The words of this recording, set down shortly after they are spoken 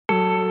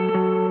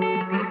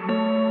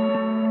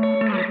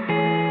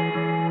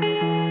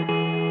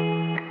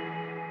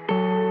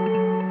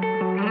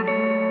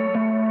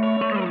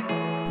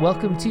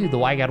Welcome to the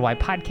Why God Why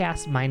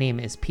podcast. My name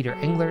is Peter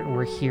Englert.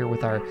 We're here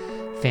with our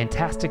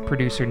fantastic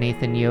producer,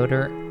 Nathan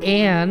Yoder,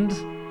 and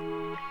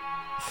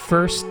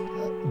first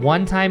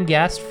one-time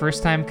guest,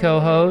 first-time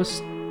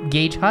co-host,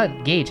 Gage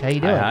Hunt. Gage, how you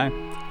doing? Hi.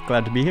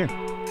 Glad to be here.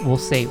 We'll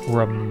say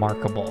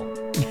remarkable.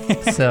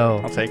 So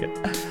I'll take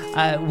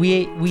it.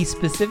 We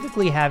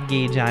specifically have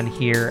Gage on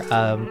here.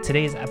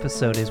 Today's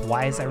episode is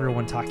Why is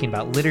everyone talking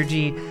about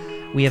liturgy?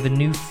 We have a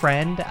new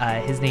friend.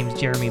 His name's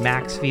Jeremy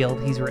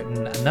Maxfield. He's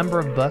written a number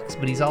of books,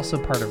 but he's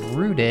also part of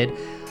Rooted,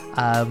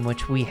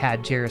 which we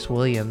had Jairus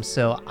Williams.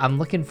 So I'm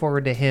looking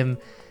forward to him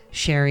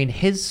sharing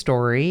his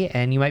story,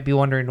 and you might be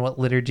wondering what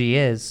liturgy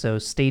is, so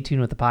stay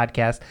tuned with the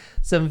podcast.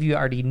 Some of you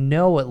already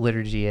know what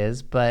liturgy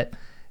is, but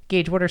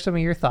Gage, what are some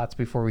of your thoughts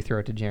before we throw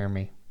it to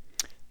Jeremy?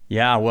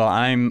 Yeah, well,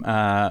 I'm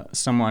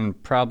someone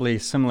probably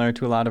similar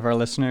to a lot of our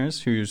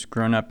listeners who's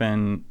grown up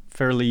in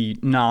fairly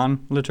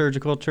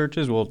non-liturgical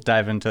churches. We'll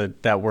dive into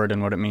that word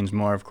and what it means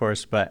more, of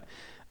course, but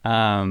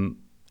and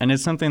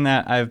it's something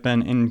that I've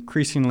been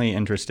increasingly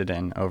interested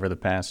in over the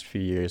past few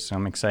years, so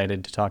I'm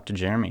excited to talk to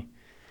Jeremy.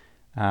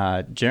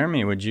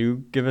 Jeremy, would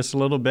you give us a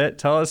little bit,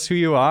 tell us who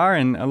you are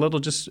and a little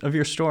just of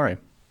your story?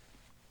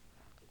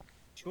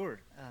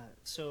 Sure.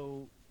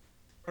 So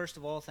first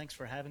of all, thanks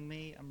for having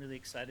me. I'm really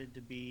excited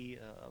to be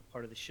a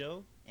part of the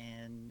show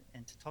and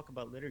to talk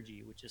about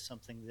liturgy, which is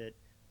something that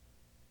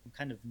I'm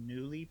kind of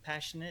newly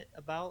passionate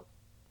about.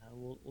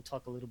 We'll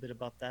talk a little bit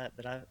about that,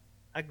 but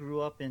I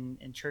grew up in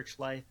church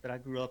life, but I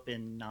grew up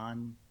in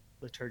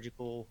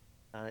non-liturgical,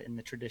 in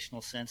the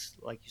traditional sense,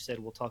 like you said,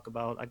 we'll talk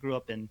about. I grew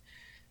up in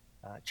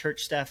church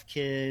staff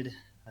kid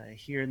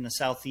here in the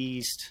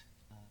Southeast.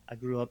 I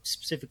grew up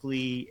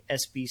specifically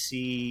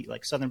SBC,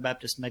 like Southern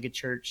Baptist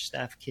megachurch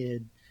staff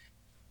kid.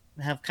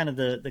 I have kind of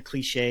the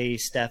cliche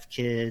staff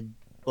kid,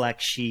 black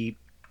sheep,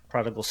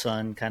 prodigal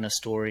son kind of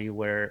story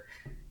where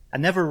I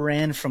never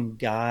ran from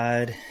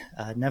God,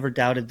 never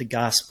doubted the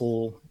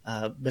gospel,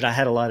 but I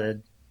had a lot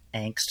of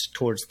angst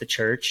towards the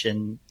church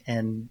and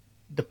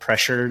the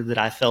pressure that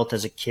I felt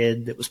as a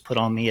kid that was put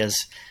on me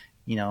as,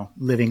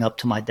 living up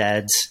to my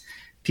dad's.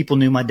 People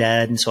knew my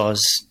dad, and so I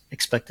was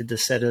expected to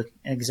set an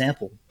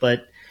example.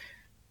 But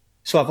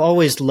so I've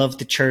always loved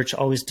the church,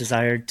 always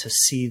desired to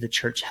see the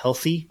church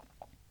healthy.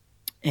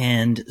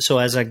 And so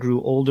as I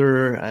grew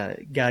older,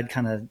 God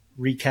kind of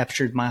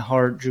recaptured my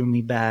heart, drew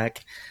me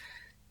back,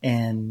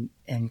 and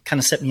kind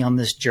of set me on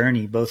this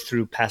journey, both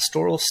through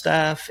pastoral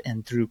staff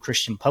and through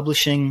Christian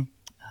publishing.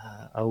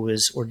 I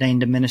was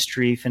ordained to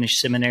ministry, finished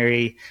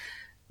seminary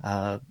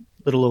a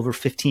little over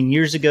 15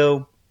 years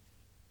ago,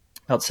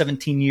 about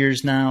 17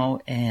 years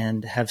now,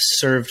 and have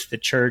served the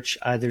church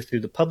either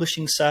through the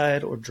publishing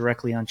side or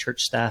directly on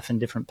church staff in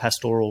different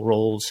pastoral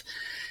roles.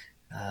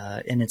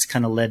 And it's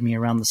kind of led me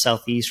around the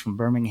Southeast from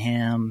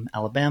Birmingham,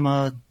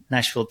 Alabama,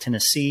 Nashville,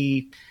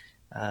 Tennessee,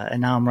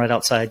 and now I'm right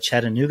outside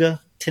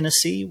Chattanooga,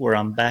 Tennessee, where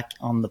I'm back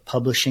on the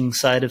publishing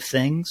side of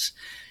things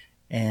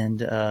and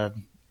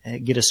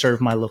get to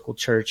serve my local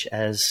church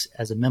as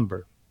a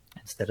member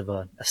instead of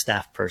a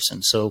staff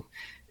person. So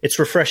it's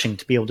refreshing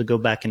to be able to go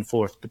back and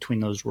forth between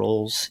those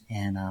roles.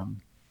 And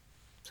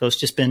so it's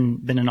just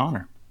been an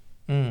honor.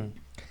 Mm.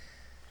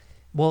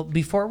 Well,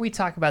 before we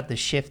talk about the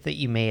shift that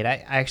you made,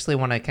 I actually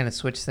want to kind of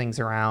switch things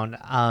around.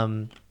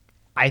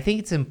 I think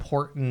it's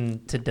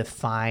important to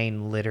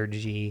define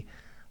liturgy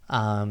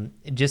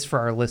just for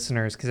our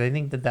listeners, because I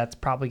think that that's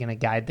probably going to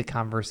guide the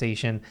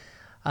conversation.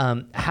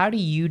 How do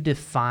you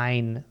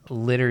define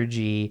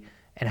liturgy,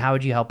 and how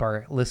would you help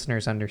our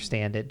listeners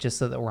understand it, just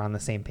so that we're on the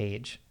same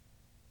page?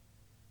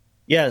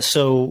 Yeah,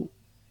 so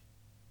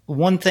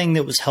one thing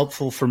that was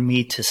helpful for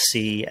me to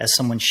see as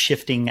someone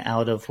shifting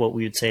out of what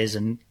we would say is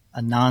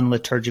a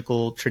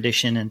non-liturgical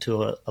tradition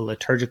into a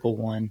liturgical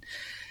one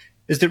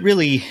is that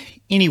really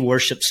any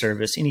worship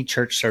service, any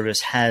church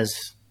service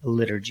has a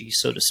liturgy,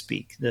 so to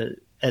speak.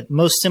 At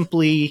most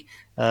simply,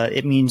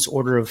 it means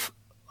order of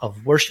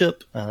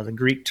worship. The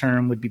Greek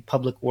term would be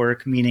public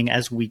work, meaning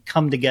as we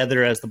come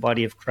together as the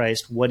body of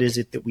Christ, what is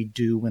it that we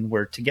do when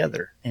we're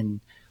together?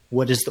 And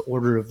what is the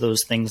order of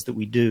those things that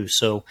we do?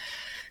 So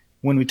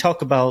when we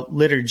talk about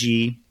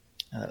liturgy,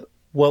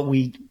 what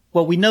we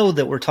know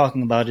that we're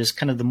talking about is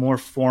kind of the more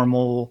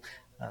formal.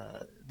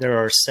 There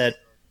are set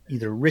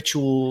either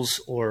rituals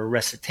or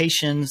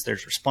recitations.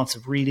 There's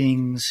responsive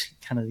readings,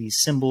 kind of these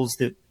symbols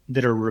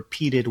that are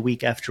repeated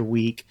week after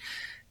week.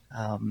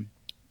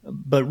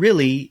 But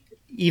really,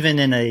 even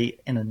in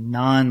a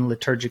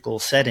non-liturgical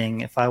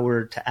setting, if I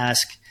were to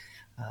ask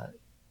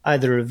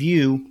either of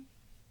you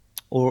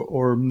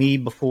or me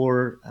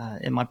before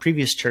in my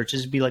previous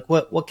churches, it'd be like,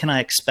 what can I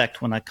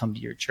expect when I come to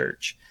your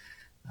church?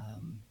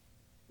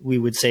 We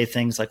would say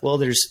things like, well,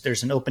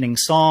 there's an opening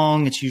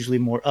song. It's usually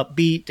more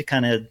upbeat to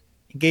kind of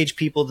engage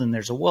people. Then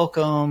there's a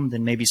welcome,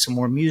 then maybe some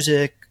more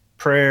music,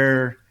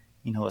 prayer,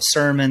 a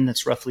sermon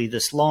that's roughly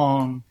this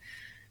long,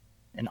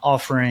 an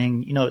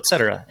offering, et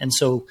cetera. And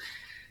so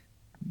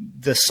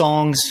the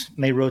songs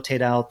may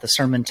rotate out, the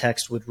sermon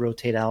text would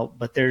rotate out,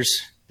 but there's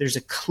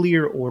a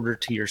clear order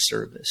to your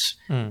service.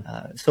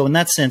 So in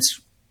that sense,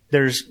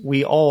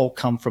 we all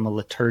come from a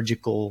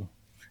liturgical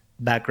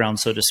background,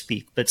 so to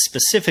speak, but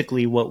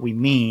specifically what we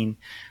mean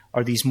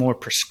are these more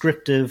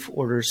prescriptive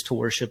orders to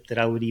worship that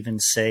I would even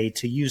say,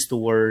 to use the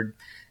word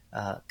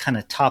kind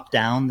of top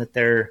down, that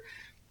they're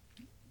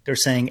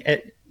saying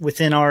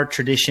within our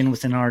tradition,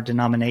 within our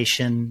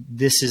denomination,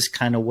 this is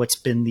kind of what's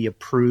been the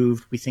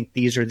approved. We think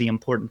these are the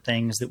important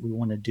things that we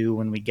want to do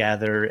when we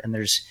gather. And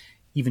there's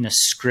even a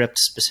script,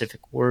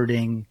 specific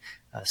wording,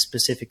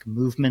 specific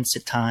movements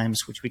at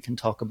times, which we can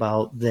talk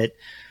about, that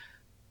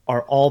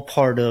are all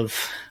part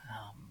of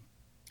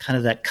kind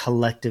of that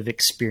collective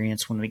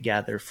experience when we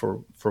gather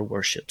for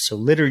worship. So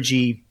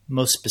liturgy,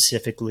 most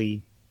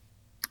specifically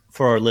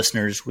for our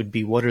listeners, would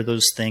be, what are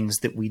those things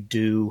that we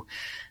do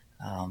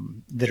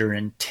that are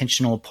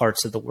intentional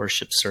parts of the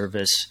worship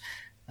service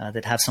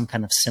that have some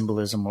kind of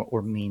symbolism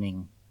or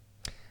meaning.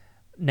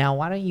 Now,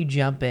 why don't you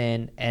jump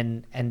in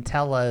and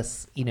tell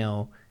us,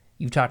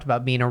 you've talked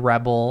about being a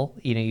rebel,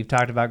 you've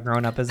talked about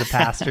growing up as a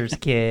pastor's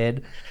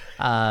kid.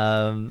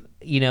 Tell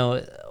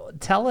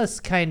us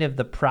kind of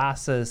the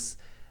process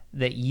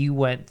that you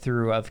went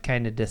through of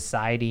kind of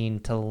deciding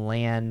to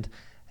land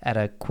at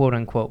a quote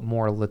unquote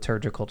more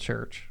liturgical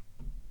church.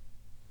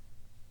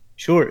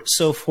 Sure.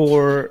 So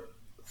for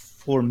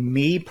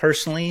me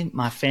personally,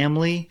 my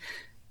family,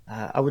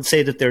 I would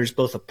say that there's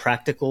both a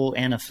practical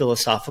and a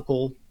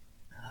philosophical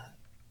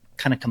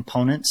kind of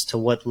components to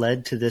what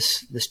led to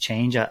this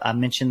change. I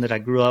mentioned that I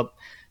grew up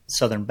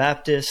Southern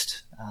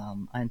Baptist.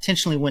 I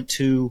intentionally went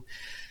to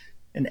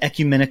an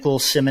ecumenical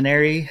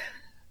seminary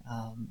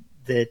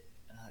that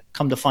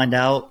come to find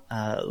out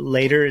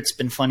later, it's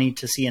been funny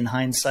to see in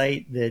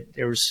hindsight that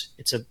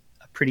it's a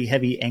pretty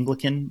heavy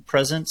Anglican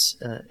presence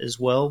as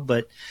well,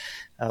 but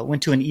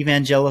went to an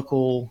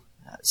evangelical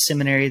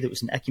seminary that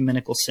was an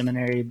ecumenical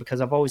seminary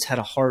because I've always had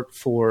a heart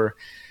for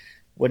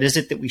what is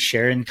it that we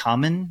share in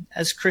common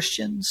as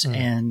Christians,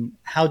 and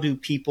how do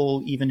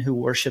people, even who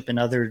worship in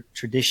other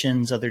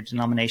traditions, other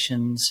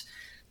denominations,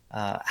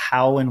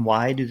 how and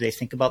why do they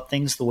think about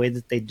things the way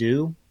that they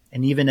do?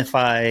 And even if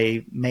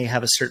I may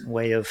have a certain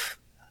way of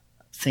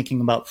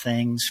thinking about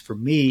things, for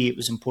me, it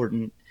was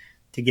important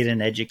to get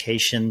an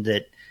education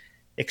that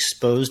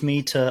exposed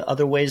me to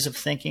other ways of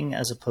thinking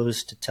as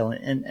opposed to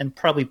telling. And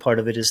probably part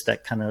of it is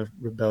that kind of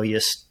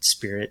rebellious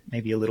spirit,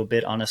 maybe a little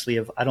bit, honestly,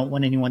 of I don't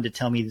want anyone to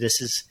tell me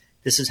this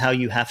is how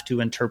you have to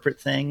interpret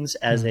things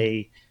as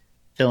a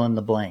fill in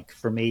the blank.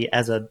 For me,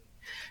 as a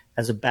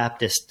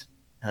Baptist,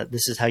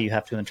 this is how you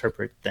have to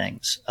interpret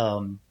things.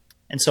 And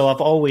so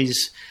I've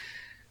always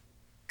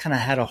kind of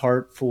had a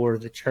heart for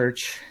the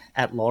church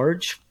at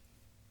large,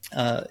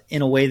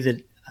 in a way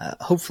that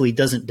hopefully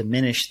doesn't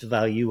diminish the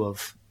value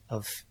of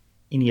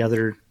any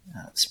other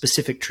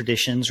specific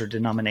traditions or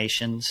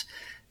denominations,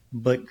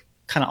 but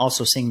kind of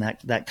also seeing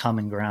that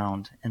common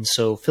ground. And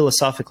so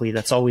philosophically,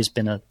 that's always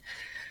been a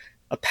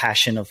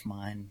passion of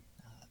mine.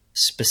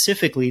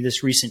 Specifically,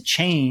 this recent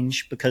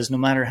change, because no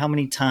matter how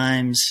many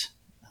times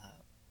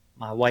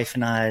my wife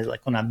and I,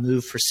 like when I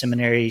moved for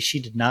seminary, she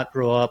did not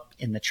grow up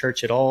in the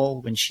church at all.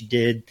 When she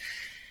did,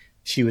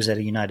 she was at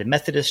a United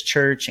Methodist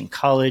church. In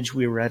college,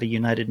 we were at a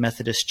United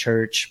Methodist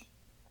church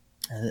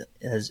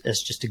as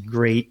just a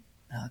great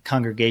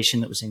congregation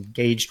that was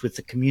engaged with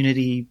the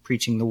community,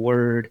 preaching the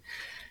word.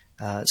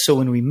 So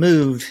when we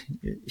moved,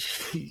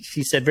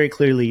 she said very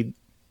clearly,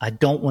 I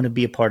don't want to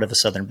be a part of a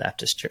Southern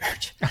Baptist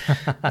church,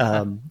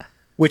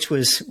 which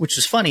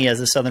was funny as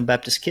a Southern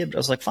Baptist kid. But I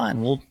was like,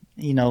 fine, we'll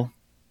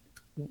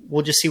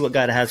just see what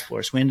God has for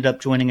us. We ended up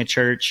joining a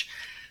church,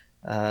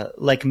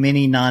 like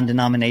many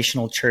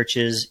non-denominational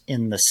churches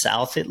in the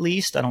South, at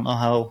least. I don't know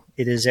how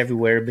it is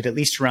everywhere, but at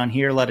least around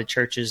here, a lot of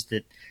churches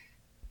that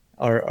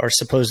are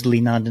supposedly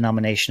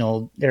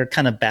non-denominational, they're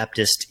kind of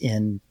Baptist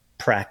in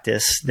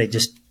practice. They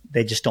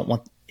just don't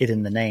want it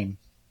in the name.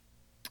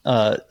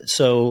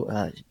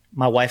 So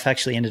my wife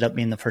actually ended up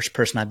being the first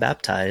person I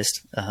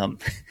baptized,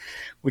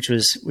 which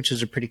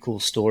was a pretty cool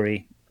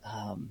story.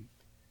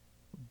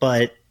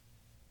 But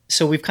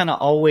so we've kind of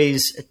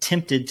always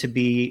attempted to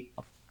be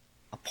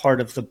a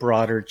part of the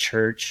broader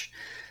church,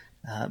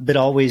 but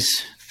always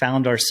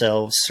found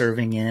ourselves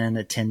serving in,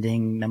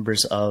 attending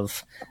members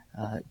of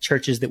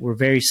churches that were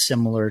very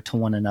similar to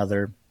one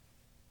another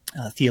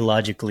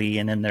theologically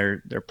and in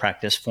their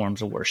practice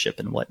forms of worship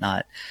and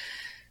whatnot.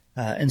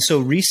 And so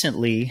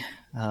recently,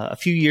 a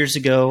few years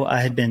ago,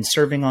 I had been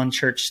serving on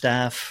church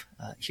staff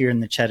here in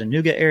the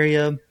Chattanooga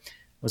area,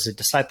 was a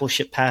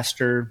discipleship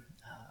pastor.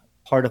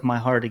 Part of my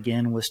heart,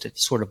 again, was to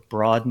sort of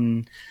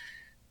broaden,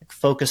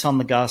 focus on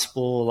the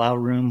gospel, allow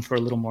room for a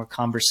little more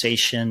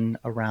conversation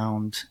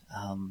around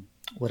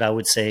what I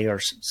would say are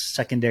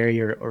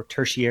secondary or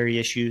tertiary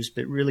issues,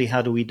 but really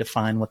how do we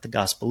define what the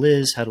gospel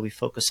is? How do we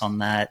focus on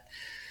that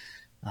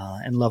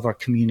and love our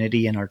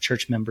community and our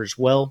church members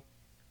well?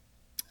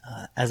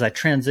 As I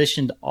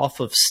transitioned off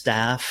of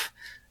staff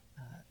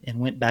and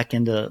went back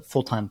into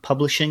full-time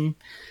publishing,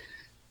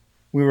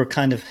 we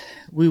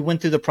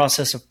went through the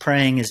process of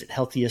praying, is it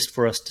healthiest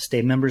for us to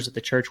stay members of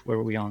the church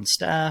where we on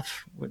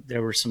staff?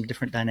 There were some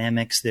different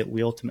dynamics that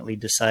we ultimately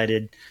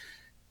decided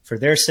for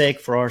their sake,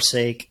 for our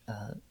sake,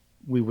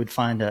 we would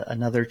find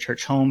another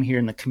church home here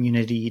in the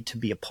community to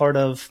be a part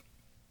of.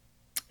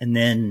 And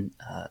then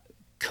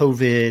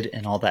COVID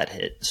and all that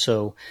hit.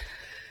 So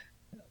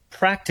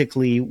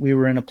practically, we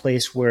were in a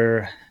place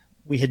where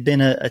we had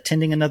been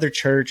attending another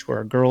church where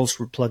our girls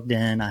were plugged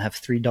in. I have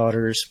 3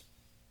 daughters,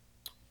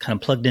 kind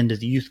of plugged into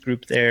the youth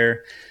group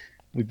there.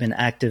 We've been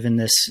active in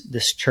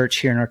this church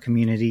here in our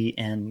community,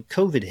 and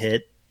COVID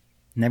hit,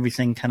 and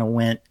everything kind of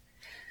went.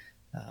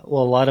 A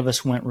lot of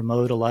us went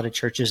remote. A lot of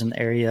churches in the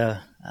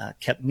area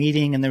kept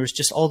meeting, and there was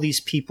just all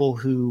these people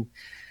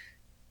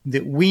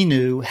that we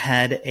knew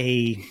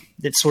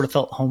that sort of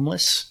felt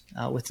homeless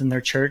within their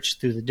church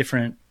through the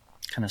different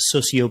kind of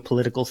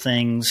socio-political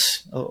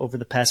things over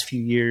the past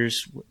few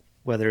years,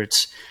 whether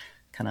it's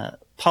kind of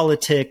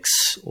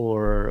politics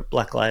or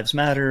Black Lives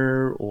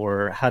Matter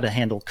or how to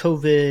handle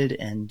COVID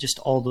and just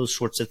all those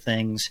sorts of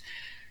things.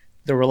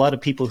 There were a lot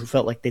of people who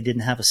felt like they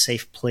didn't have a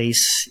safe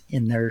place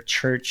in their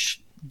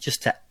church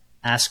just to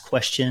ask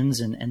questions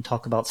and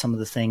talk about some of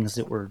the things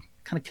that were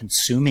kind of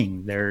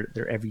consuming their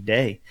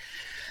everyday.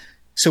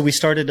 So we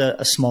started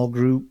a small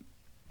group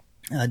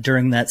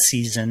during that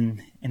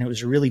season, and it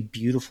was a really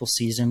beautiful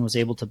season. Was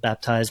able to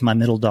baptize my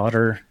middle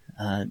daughter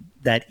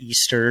that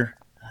Easter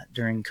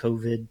during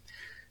COVID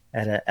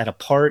at a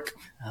park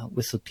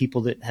with the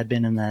people that had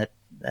been in that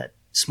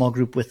small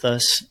group with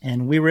us.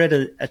 And we were at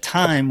a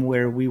time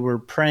where we were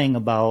praying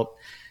about,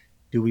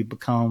 do we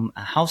become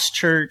a house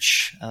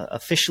church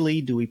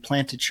officially? Do we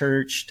plant a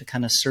church to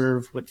kind of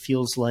serve what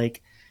feels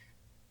like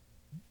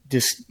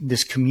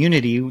this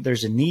community?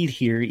 There's a need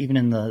here, even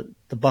in the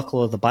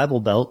buckle of the Bible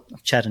Belt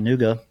of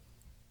Chattanooga,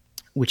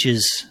 which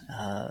is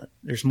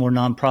there's more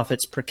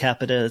nonprofits per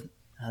capita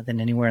than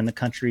anywhere in the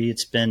country.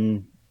 It's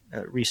been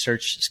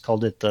research has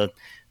called it the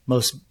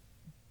most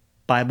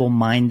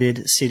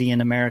Bible-minded city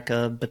in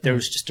America, but there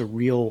was just a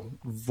real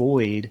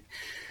void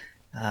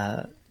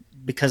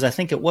because I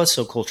think it was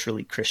so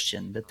culturally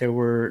Christian that there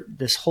were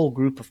this whole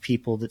group of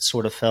people that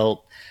sort of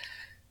felt,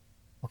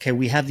 okay,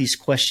 we have these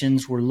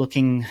questions, we're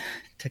looking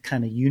to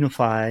kind of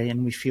unify,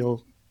 and we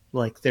feel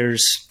like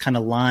there's kind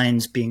of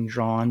lines being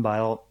drawn by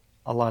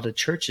a lot of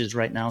churches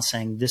right now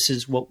saying this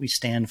is what we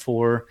stand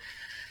for.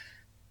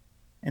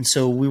 And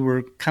so we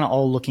were kind of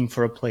all looking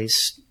for a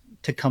place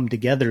to come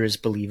together as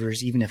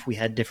believers, even if we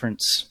had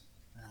difference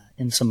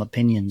in some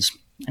opinions.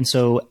 And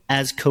so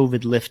as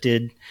COVID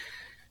lifted,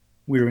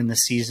 we were in the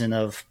season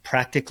of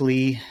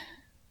practically,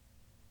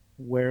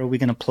 where are we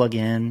going to plug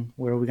in?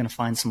 Where are we going to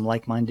find some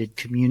like-minded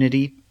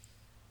community?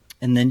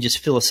 And then just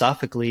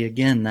philosophically,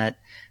 again, that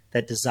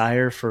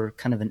desire for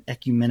kind of an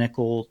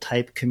ecumenical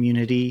type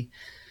community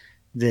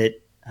that,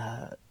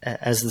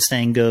 as the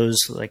saying goes,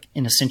 like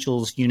in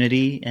essentials,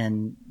 unity,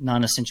 and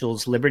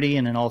non-essentials, liberty,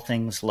 and in all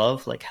things,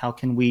 love. Like, how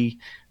can we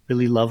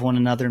really love one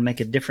another and make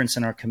a difference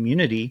in our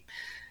community?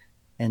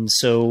 And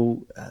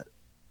so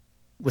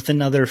with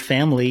another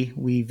family,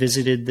 we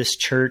visited this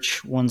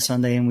church one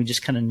Sunday, and we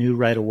just kind of knew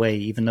right away,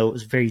 even though it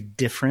was very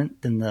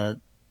different than the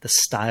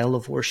style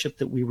of worship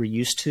that we were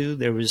used to,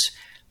 there was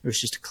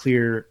just a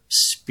clear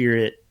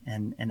spirit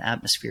and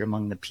atmosphere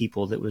among the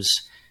people that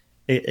was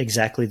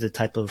exactly the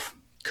type of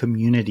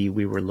community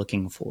we were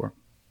looking for.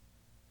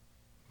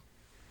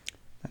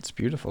 That's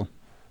beautiful.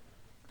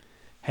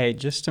 Hey,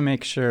 just to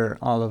make sure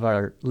all of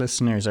our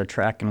listeners are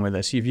tracking with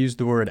us, you've used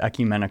the word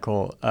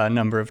ecumenical a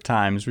number of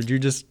times. Would you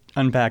just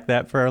unpack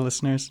that for our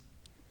listeners?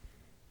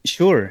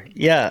 Sure.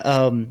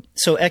 Yeah.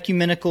 So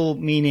ecumenical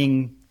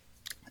meaning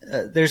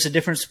there's a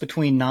difference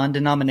between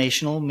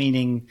non-denominational,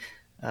 meaning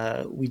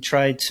we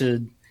try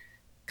to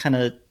kind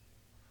of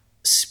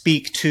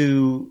speak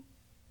to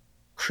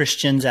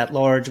Christians at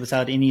large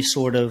without any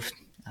sort of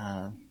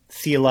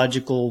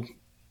theological,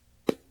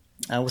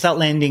 without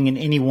landing in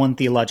any one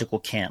theological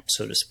camp,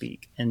 so to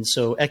speak. And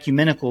so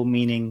ecumenical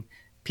meaning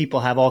people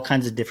have all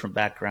kinds of different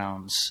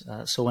backgrounds.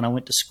 So when I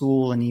went to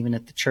school, and even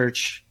at the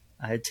church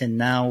I attend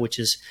now, which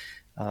is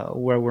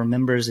where we're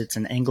members, it's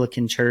an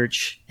Anglican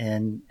church,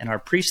 and our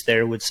priest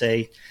there would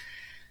say,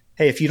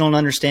 hey, if you don't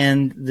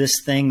understand this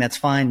thing, that's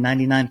fine.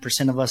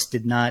 99% of us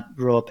did not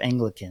grow up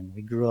Anglican.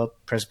 We grew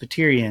up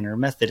Presbyterian or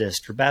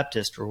Methodist or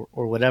Baptist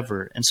or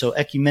whatever. And so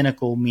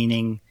ecumenical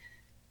meaning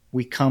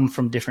we come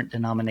from different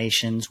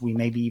denominations. We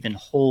maybe even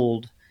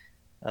hold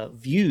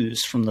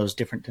views from those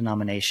different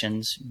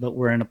denominations, but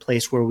we're in a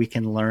place where we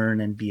can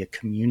learn and be a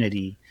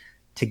community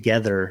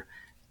together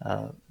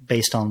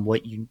based on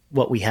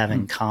what we have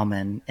in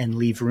common, and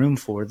leave room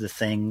for the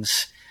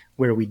things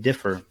where we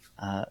differ,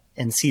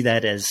 and see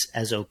that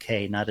as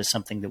okay, not as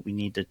something that we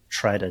need to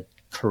try to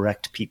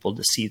correct people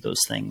to see those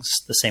things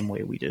the same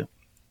way we do.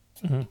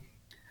 Mm-hmm.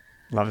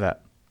 Love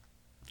that.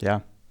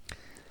 Yeah.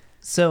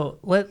 So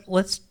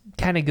let's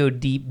kind of go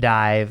deep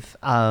dive,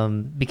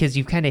 because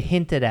you've kind of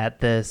hinted at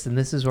this, and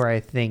this is where I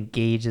think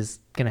Gage is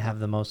going to have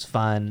the most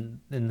fun,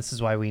 and this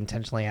is why we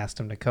intentionally asked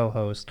him to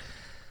co-host.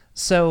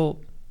 So,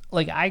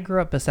 like, I grew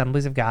up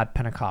Assemblies of God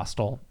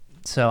Pentecostal,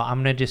 so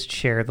I'm going to just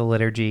share the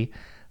liturgy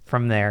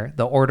from there.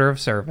 The order of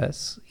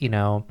service,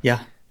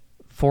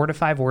 4 to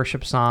 5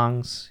 worship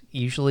songs,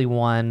 usually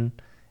one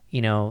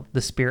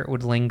the Spirit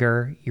would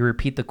linger. You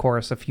repeat the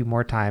chorus a few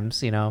more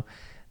times,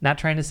 not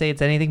trying to say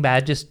it's anything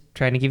bad, just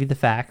trying to give you the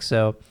facts.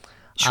 So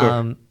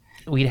Sure.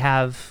 we'd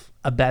have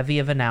a bevy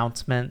of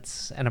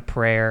announcements and a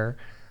prayer.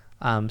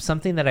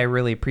 Something that I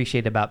really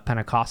appreciate about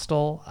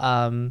Pentecostal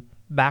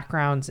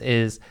backgrounds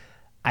is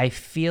I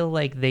feel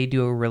like they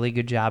do a really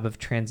good job of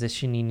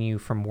transitioning you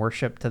from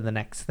worship to the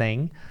next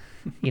thing.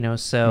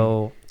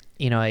 So,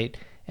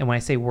 and when I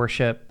say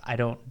worship, I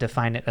don't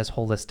define it as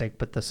holistic,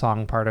 but the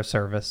song part of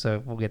service.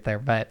 So we'll get there.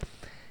 But,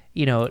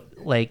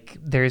 like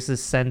there's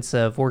this sense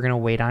of we're going to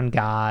wait on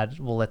God.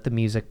 We'll let the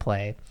music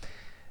play.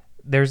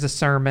 There's a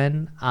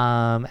sermon,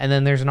 and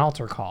then there's an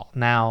altar call.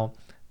 Now,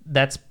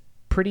 that's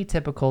pretty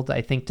typical,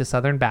 I think, to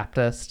Southern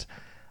Baptist.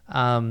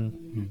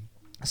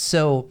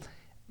 So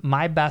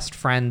my best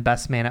friend,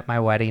 best man at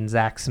my wedding,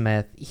 Zach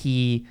Smith,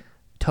 he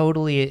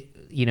totally,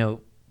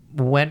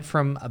 went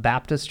from a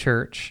Baptist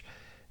church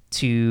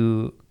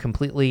to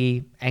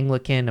completely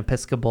Anglican,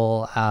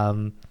 Episcopal.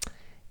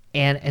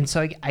 And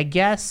so I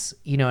guess,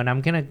 and I'm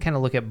going to kind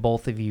of look at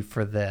both of you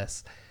for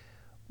this.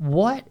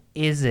 What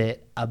is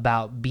it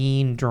about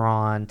being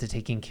drawn to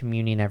taking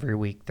communion every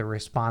week, the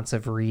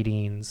responsive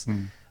readings?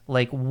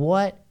 Like,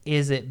 what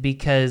is it?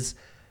 Because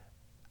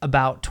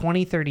about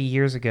 20, 30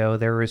 years ago,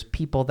 there was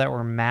people that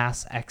were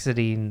mass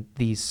exiting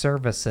these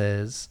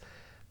services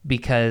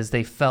because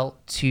they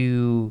felt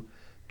too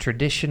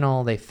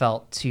traditional, they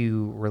felt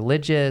too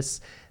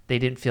religious, they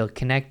didn't feel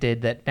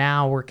connected, that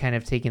now we're kind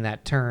of taking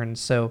that turn.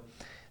 So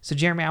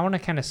Jeremy, I want to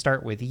kind of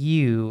start with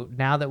you.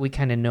 Now that we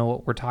kind of know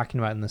what we're talking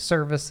about in the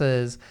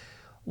services,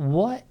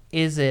 what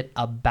is it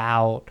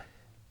about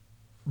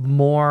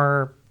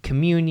more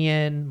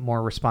communion,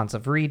 more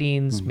responsive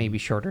readings, maybe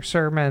shorter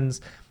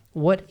sermons?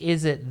 What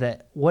does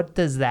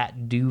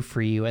that do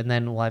for you? And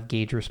then we'll have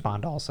Gage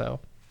respond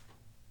also.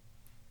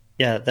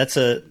 Yeah, that's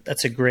a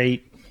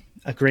great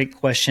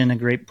question, a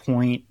great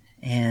point.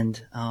 And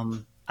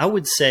I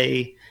would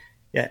say,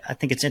 yeah, I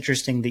think it's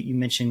interesting that you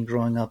mentioned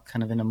growing up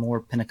kind of in a more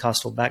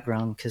Pentecostal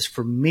background, because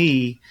for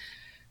me,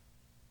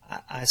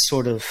 I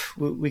sort of,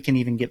 we can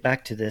even get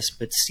back to this,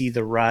 but see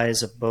the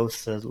rise of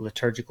both the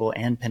liturgical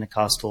and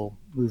Pentecostal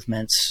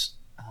movements.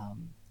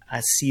 I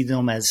see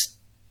them as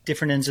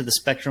different ends of the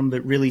spectrum,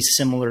 but really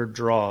similar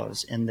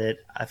draws, in that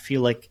I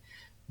feel like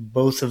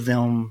both of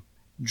them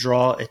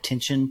draw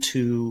attention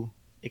to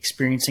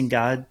experiencing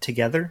God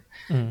together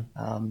in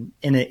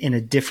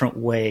a different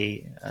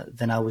way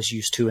than I was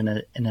used to in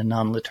a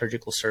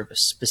non-liturgical service.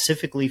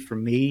 Specifically for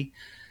me,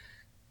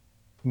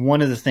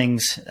 one of the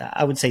things,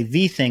 I would say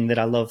the thing that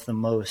I love the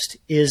most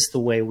is the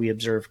way we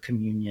observe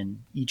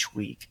communion each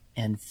week.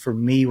 And for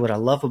me, what I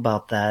love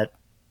about that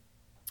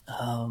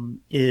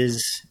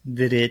is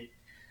that it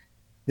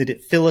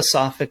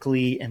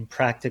philosophically and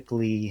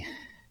practically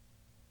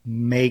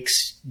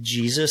makes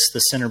Jesus the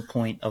center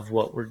point of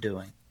what we're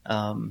doing.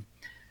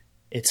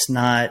 It's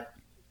not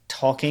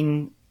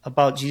talking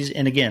about Jesus.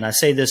 And again, I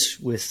say this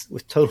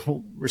with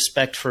total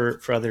respect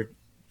for other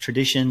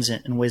traditions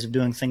and ways of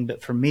doing things.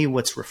 But for me,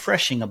 what's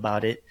refreshing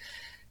about it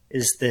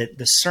is that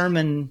the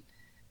sermon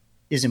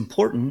is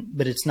important,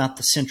 but it's not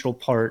the central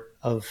part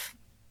of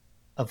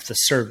the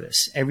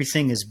service.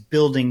 Everything is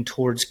building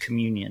towards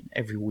communion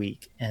every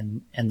week.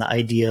 And the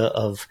idea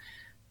of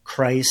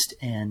Christ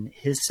and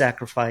his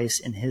sacrifice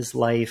and his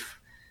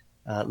life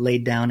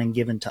laid down and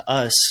given to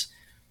us.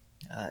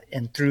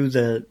 And through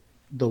the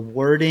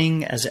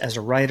wording as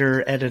a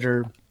writer,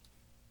 editor,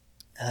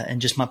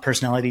 and just my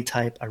personality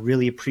type, I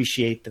really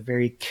appreciate the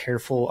very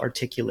careful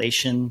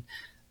articulation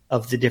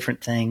of the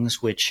different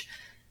things, which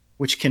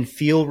can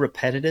feel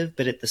repetitive,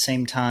 but at the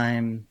same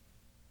time,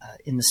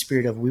 in the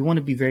spirit of, we want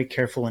to be very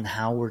careful in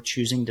how we're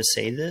choosing to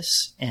say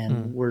this.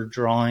 And we're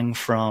drawing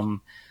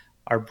from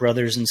our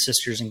brothers and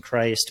sisters in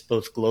Christ,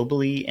 both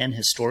globally and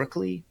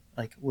historically.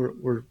 Like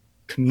we're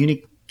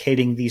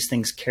communicating these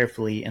things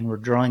carefully, and we're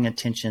drawing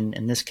attention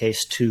in this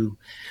case to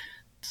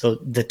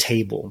the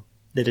table,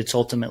 that it's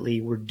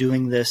ultimately, we're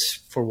doing this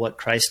for what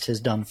Christ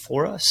has done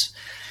for us.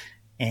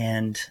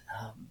 And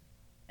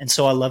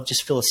so I love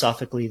just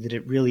philosophically that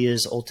it really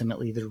is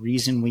ultimately the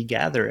reason we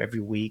gather every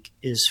week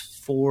is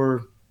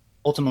for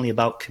ultimately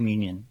about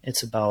communion.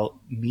 It's about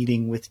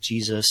meeting with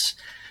Jesus.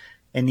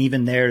 And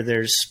even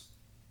there's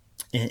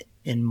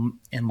in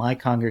my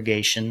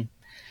congregation,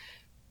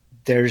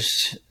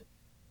 there's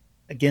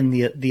again,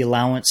 the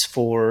allowance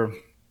for,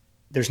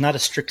 there's not a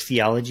strict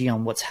theology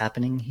on what's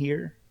happening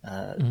here.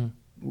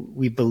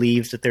 We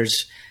believe that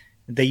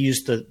they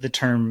use the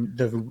term,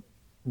 the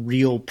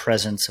real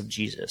presence of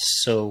Jesus.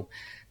 So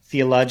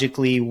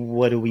theologically,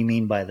 what do we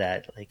mean by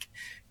that? Like,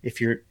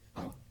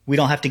 we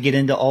don't have to get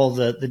into all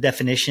the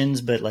definitions,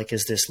 but like,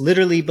 is this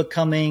literally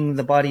becoming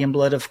the body and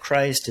blood of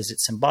Christ? Is it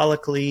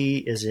symbolically?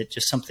 Is it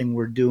just something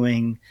we're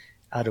doing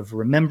out of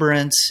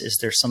remembrance? Is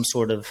there some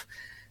sort of,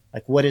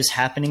 like, what is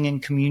happening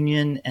in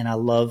communion? And I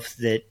love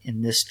that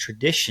in this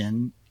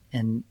tradition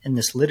and in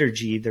this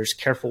liturgy, there's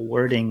careful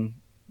wording,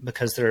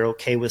 because they're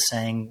okay with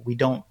saying we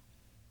don't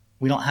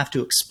have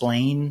to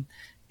explain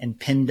and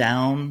pin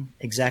down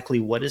exactly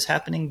what is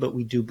happening, but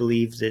we do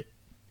believe that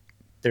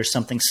there's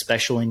something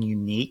special and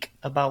unique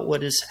about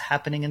what is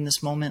happening in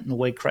this moment and the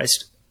way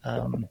Christ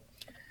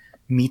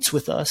meets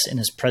with us and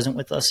is present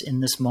with us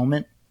in this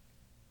moment.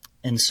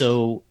 And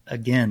so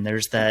again,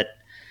 there's that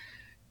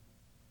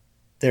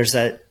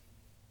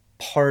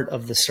part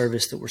of the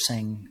service that we're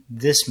saying,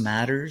 this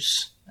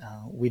matters.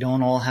 We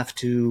don't all have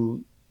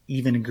to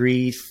even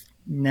agree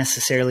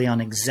necessarily on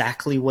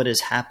exactly what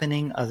is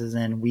happening, other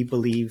than we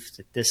believe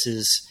that this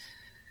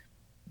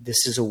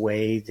is a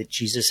way that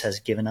Jesus has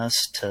given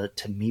us to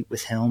meet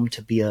with him,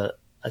 to be a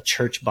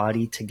church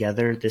body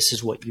together. This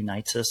is what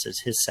unites us, as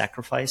his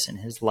sacrifice and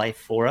his life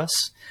for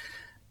us.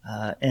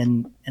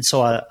 And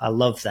so I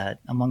love that,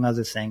 among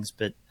other things,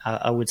 but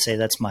I would say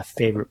that's my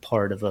favorite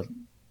part of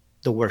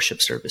the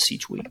worship service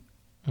each week.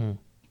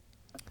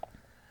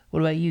 What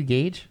about you,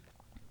 Gage?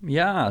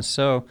 Yeah,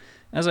 so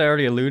as I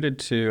already alluded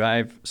to,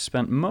 I've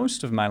spent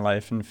most of my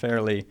life in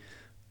fairly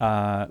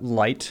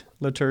light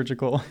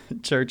liturgical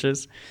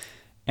churches.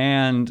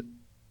 And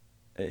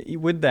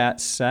with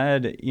that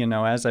said,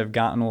 as I've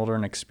gotten older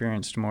and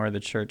experienced more of the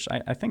church,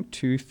 I think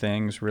two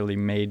things really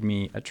made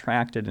me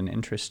attracted and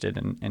interested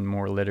in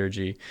more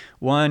liturgy.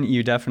 One,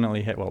 you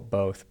definitely hit, well,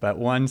 both, but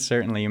one,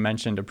 certainly you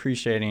mentioned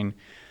appreciating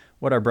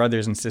what our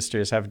brothers and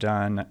sisters have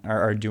done,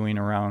 are doing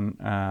around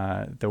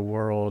the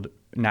world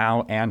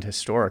now and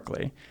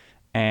historically.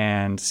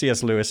 And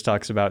C.S. Lewis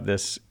talks about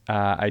this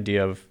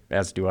idea of,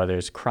 as do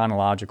others,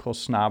 chronological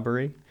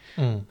snobbery.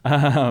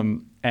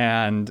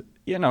 And,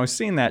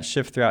 seeing that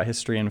shift throughout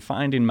history and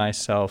finding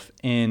myself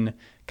in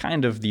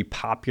kind of the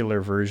popular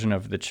version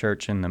of the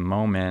church in the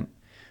moment,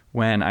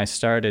 when I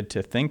started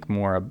to think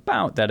more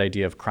about that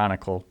idea of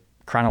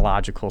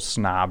chronological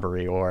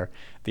snobbery, or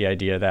the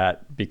idea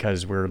that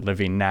because we're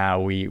living now,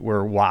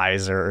 we're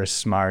wiser or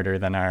smarter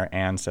than our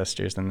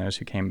ancestors, than those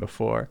who came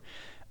before.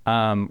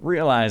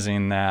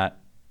 Realizing that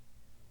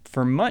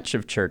for much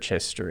of church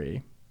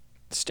history,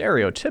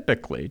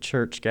 stereotypically,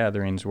 church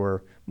gatherings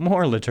were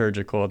more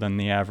liturgical than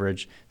the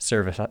average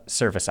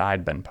service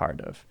I'd been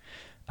part of,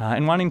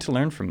 and wanting to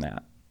learn from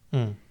that.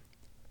 And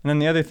then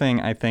the other thing,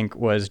 I think,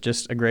 was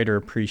just a greater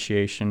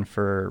appreciation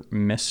for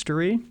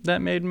mystery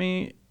that made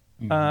me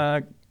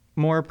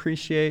more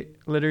appreciate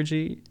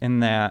liturgy,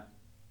 in that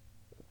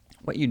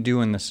what you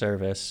do in the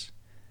service,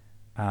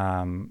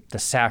 the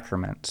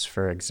sacraments,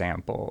 for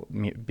example,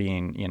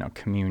 being,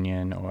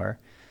 communion, or,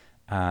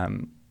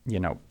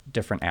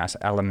 different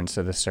elements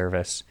of the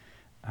service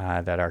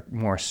that are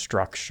more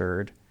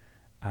structured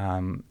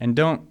and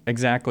don't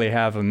exactly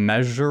have a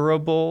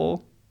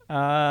measurable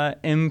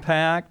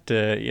impact.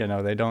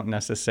 They don't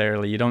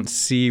necessarily, you don't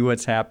see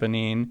what's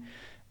happening.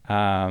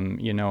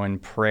 In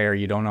prayer,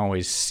 you don't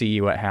always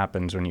see what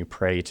happens when you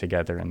pray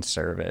together in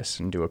service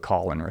and do a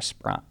call and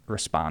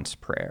response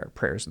prayer,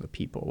 prayers of the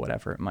people,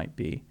 whatever it might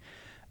be.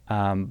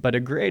 But a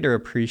greater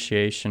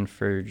appreciation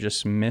for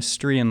just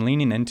mystery and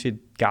leaning into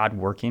God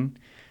working,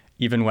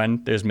 even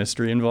when there's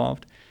mystery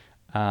involved,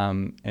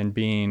 and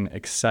being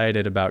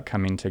excited about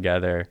coming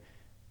together,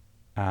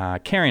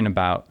 caring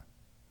about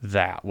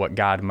that, what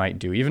God might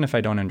do, even if I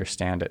don't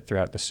understand it,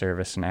 throughout the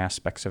service, and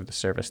aspects of the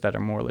service that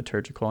are more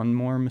liturgical and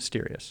more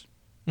mysterious.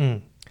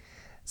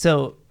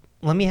 So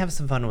let me have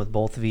some fun with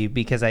both of you,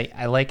 because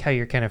I like how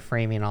you're kind of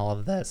framing all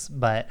of this,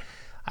 but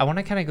I want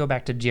to kind of go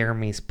back to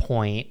Jeremy's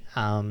point,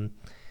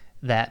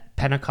 that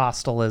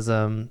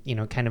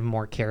Pentecostalism, kind of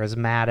more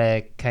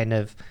charismatic, kind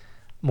of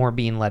more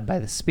being led by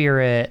the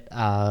Spirit,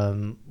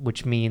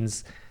 which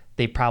means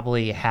they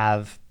probably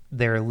have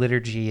their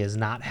liturgy is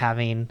not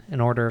having an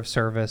order of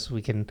service.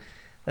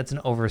 That's an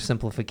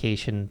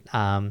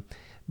oversimplification.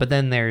 But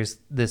then there's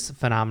this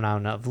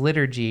phenomenon of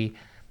liturgy.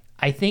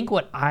 I think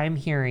what I'm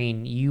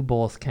hearing you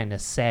both kind of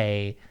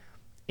say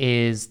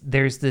is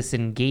there's this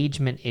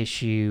engagement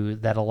issue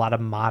that a lot of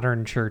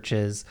modern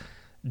churches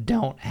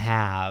don't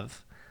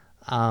have.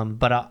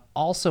 But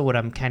also what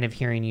I'm kind of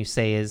hearing you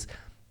say is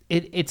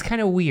it's kind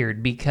of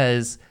weird,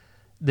 because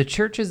the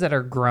churches that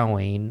are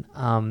growing,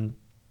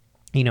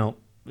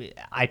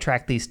 I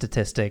track these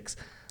statistics.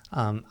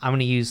 I'm going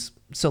to use,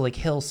 like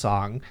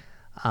Hillsong,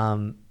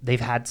 they've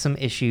had some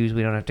issues.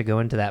 We don't have to go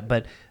into that,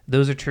 but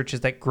those are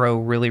churches that grow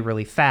really,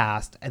 really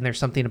fast. And there's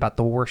something about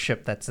the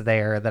worship that's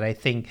there that I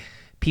think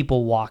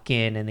people walk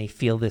in and they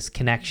feel this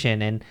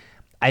connection. And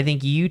I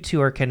think you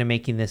two are kind of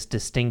making this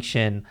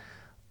distinction.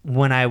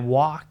 When I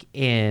walk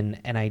in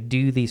and I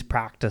do these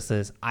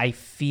practices, I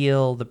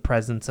feel the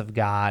presence of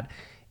God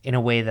in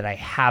a way that I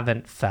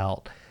haven't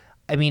felt.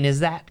 I mean,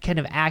 is that kind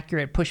of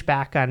accurate? Push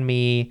back on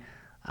me,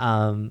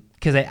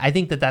 because I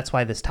think that's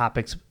why this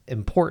topic's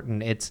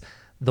important. It's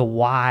the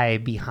why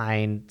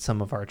behind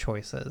some of our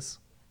choices.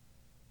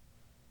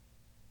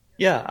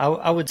 Yeah,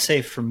 I would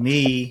say for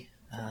me,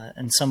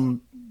 and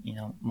some,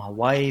 my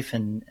wife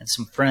and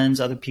some friends,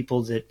 other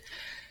people that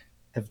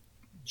have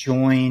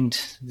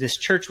joined this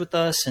church with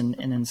us and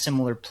in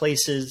similar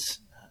places,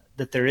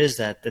 that there's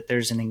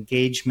an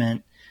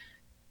engagement,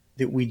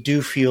 that we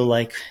do feel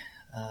like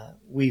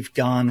we've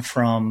gone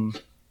from,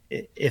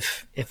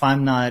 if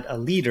I'm not a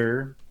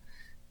leader,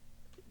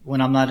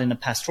 when I'm not in a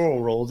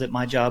pastoral role, that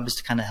my job is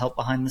to kind of help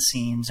behind the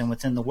scenes, and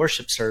within the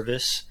worship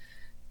service,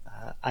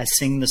 I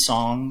sing the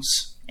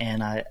songs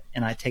and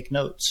I take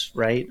notes,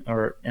 right?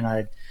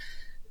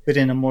 But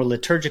in a more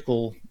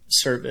liturgical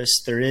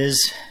service, there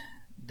is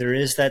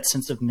that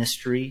sense of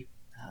mystery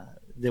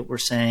that we're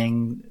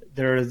saying.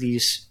 There are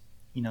these,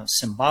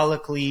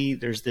 symbolically,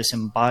 there's this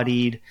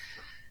embodied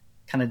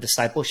kind of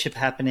discipleship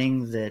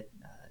happening that,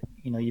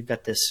 you've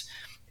got this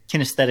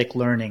kinesthetic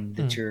learning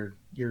that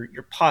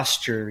your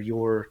posture,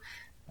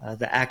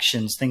 the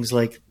actions, things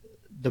like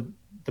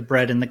the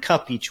bread and the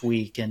cup each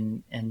week,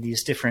 and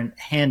these different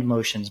hand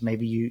motions.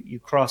 Maybe you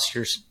cross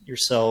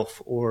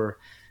yourself or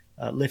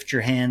lift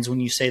your hands when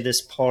you say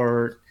this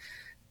part,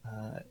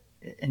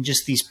 and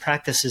just these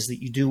practices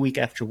that you do week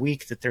after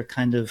week, that they're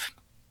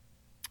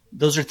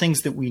those are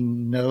things that we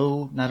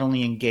know not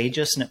only engage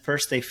us, and at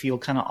first they feel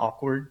kind of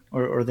awkward,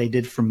 or they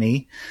did for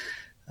me,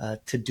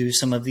 to do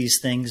some of these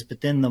things. But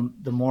then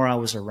the more I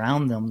was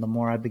around them, the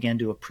more I began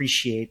to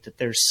appreciate that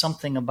there's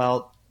something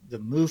about the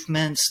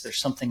movements,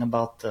 there's something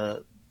about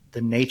the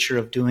nature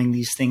of doing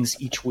these things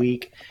each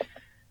week,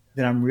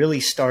 that I'm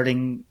really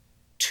starting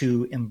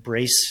to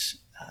embrace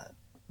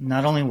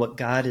not only what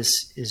God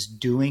is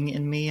doing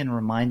in me and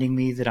reminding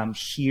me that I'm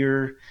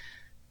here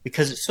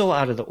because it's so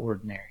out of the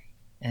ordinary,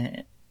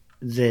 and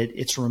that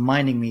it's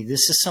reminding me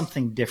this is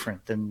something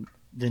different than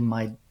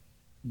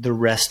the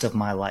rest of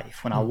my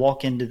life. When I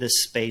walk into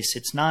this space,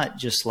 it's not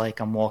just like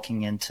I'm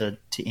walking into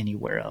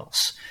anywhere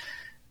else.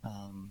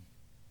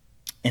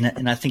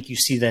 And I think you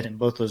see that in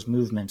both those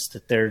movements,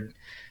 that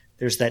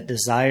there's that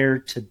desire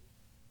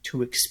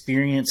to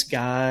experience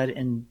God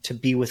and to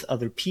be with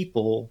other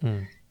people,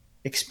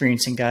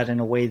 experiencing God in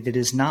a way that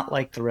is not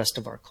like the rest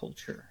of our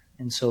culture.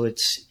 And so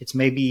it's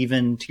maybe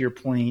even, to your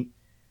point,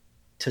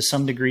 to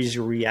some degrees,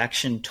 a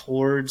reaction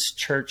towards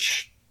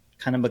church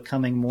kind of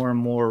becoming more and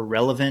more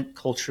relevant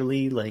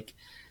culturally. Like,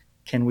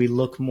 can we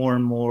look more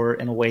and more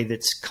in a way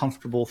that's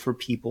comfortable for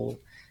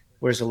people?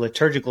 Whereas a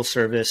liturgical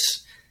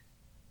service,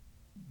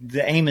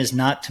 the aim is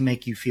not to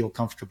make you feel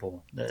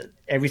comfortable.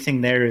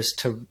 Everything there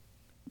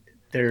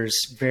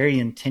there's very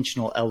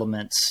intentional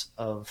elements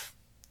of,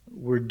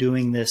 we're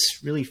doing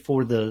this really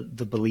for the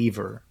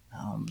believer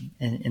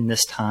in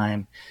this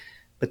time.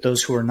 But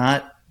those who are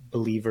not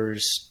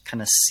believers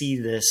kind of see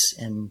this,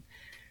 and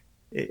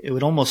it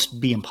would almost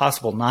be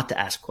impossible not to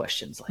ask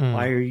questions like,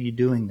 why are you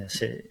doing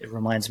this? It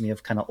reminds me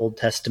of kind of Old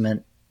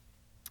Testament,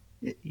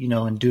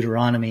 in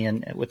Deuteronomy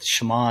and with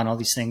Shema and all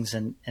these things,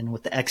 and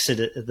with the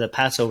Exodus, the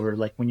Passover.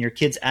 Like, when your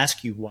kids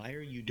ask you, why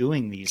are you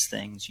doing these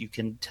things, you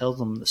can tell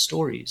them the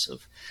stories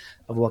of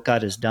what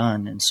God has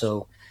done. And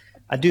so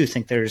I do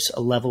think there's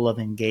a level of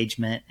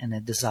engagement and a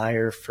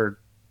desire for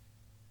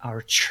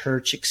our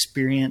church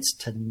experience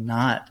to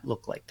not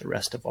look like the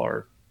rest of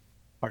our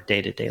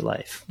day-to-day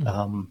life.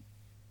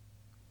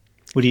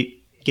 What do you,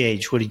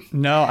 Gage?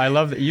 No, I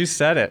love that you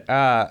said it.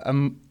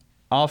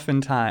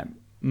 Oftentimes,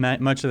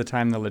 much of the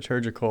time, the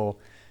liturgical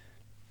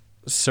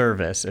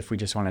service, if we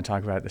just want to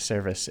talk about the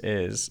service,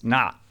 is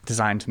not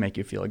designed to make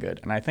you feel good.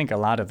 And I think a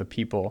lot of the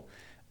people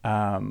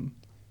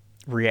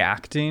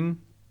reacting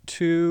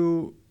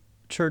to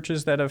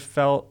churches that have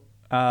felt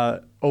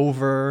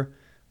over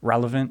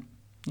relevant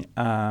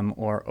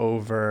or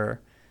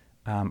over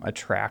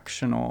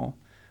attractional,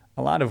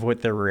 a lot of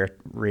what they're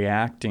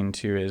reacting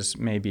to is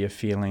maybe a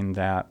feeling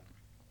that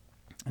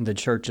the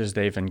churches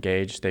they've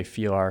engaged, they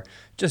feel, are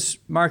just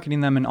marketing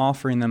them and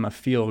offering them a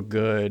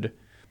feel-good,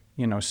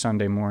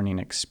 Sunday morning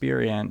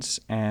experience.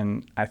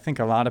 And I think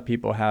a lot of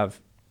people have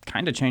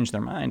kind of changed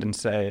their mind and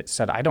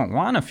said, I don't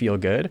want to feel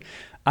good.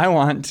 I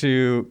want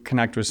to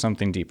connect with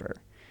something deeper.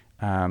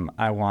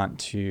 I want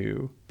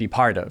to be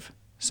part of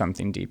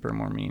something deeper,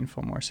 more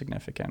meaningful, more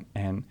significant.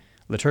 And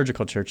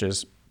liturgical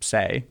churches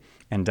say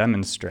and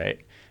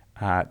demonstrate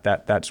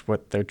that that's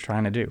what they're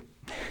trying to do.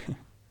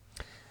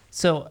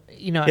 So,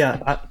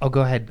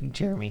 go ahead,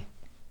 Jeremy.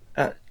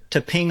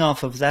 To ping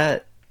off of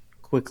that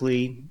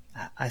quickly,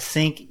 I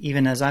think,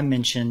 even as I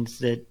mentioned,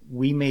 that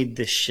we made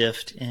this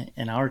shift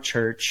in our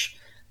church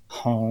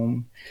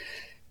home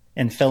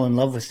and fell in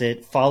love with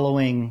it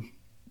following,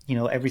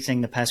 everything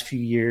the past few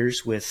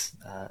years with,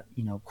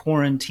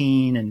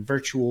 quarantine and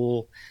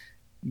virtual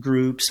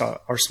groups.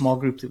 Our small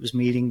group that was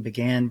meeting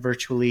began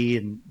virtually,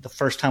 and the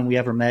first time we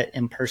ever met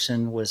in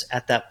person was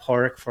at that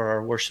park for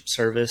our worship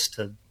service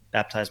to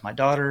baptize my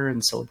daughter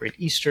and celebrate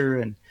Easter.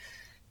 And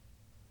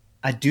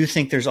I do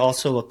think there's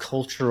also a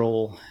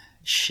cultural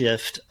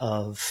shift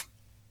of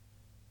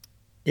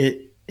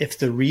it. If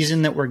the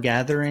reason that we're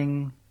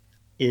gathering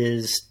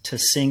is to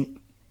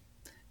sing,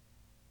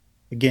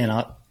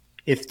 again,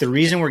 if the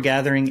reason we're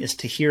gathering is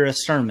to hear a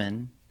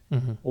sermon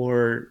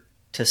or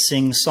to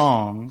sing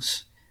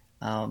songs,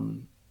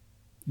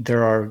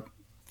 there are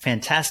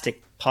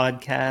fantastic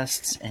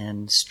podcasts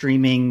and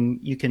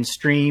streaming. You can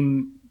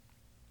stream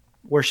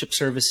worship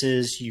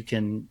services.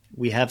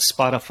 We have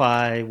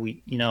Spotify.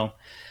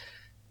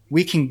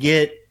 We can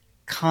get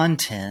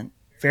content,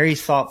 very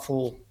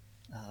thoughtful,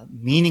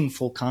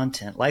 meaningful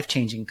content,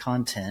 life-changing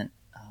content,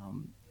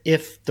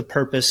 if the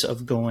purpose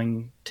of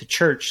going to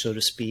church, so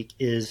to speak,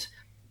 is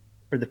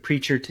for the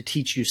preacher to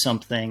teach you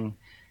something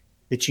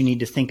that you need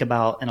to think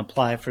about and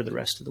apply for the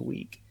rest of the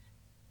week.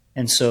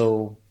 And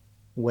so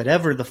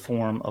whatever the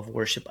form of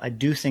worship, I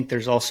do think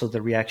there's also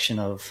the reaction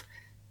of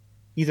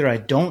either I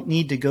don't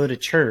need to go to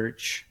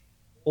church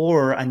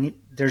or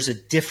there's a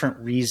different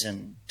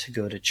reason to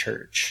go to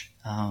church.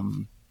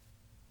 And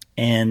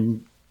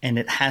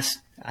it has,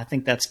 I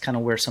think that's kind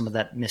of where some of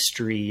that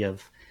mystery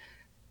of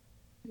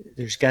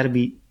there's got to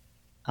be,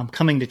 I'm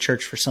coming to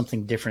church for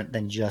something different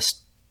than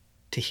just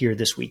to hear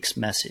this week's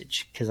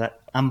message, because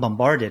I'm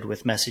bombarded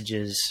with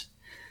messages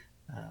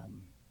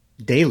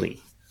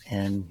daily,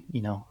 and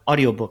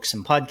audiobooks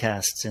and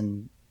podcasts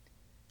and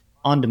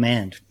on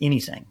demand,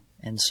 anything.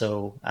 And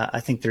so I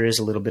think there is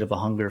a little bit of a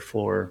hunger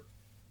for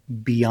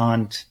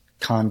beyond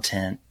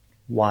content.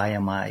 Why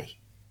am I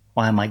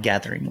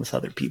gathering with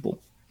other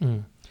people?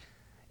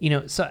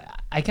 So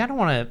I kind of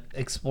want to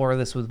explore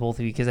this with both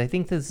of you, because I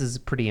think this is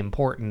pretty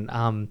important.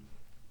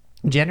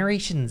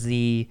 Generation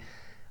Z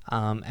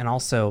and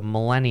also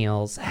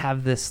millennials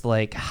have this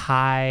like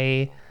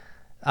high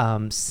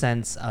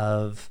sense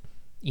of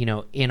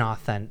being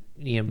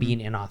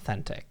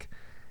inauthentic,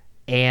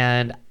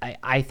 and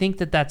I think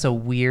that that's a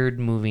weird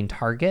moving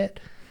target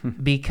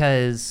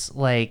because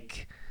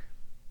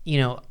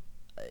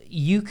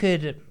you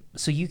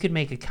could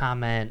make a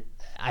comment.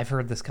 I've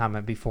heard this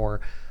comment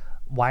before.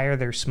 Why are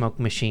there smoke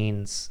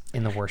machines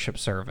in the worship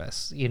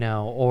service?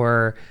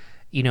 Or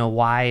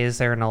why is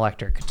there an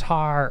electric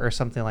guitar or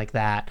something like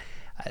that?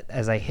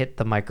 As I hit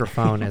the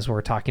microphone as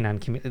we're talking on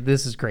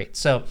this is great.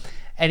 So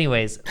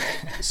anyways,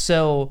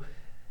 so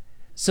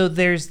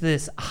there's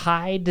this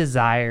high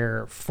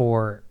desire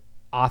for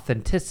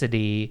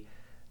authenticity.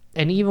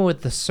 And even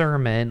with the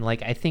sermon,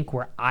 I think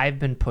where I've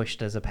been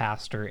pushed as a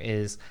pastor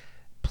is,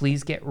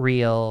 please get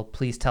real.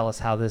 Please tell us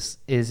how this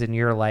is in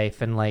your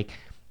life. And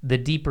the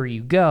deeper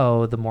you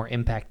go, the more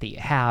impact that you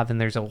have. And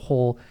there's a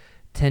whole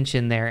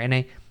tension there.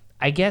 And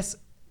I guess,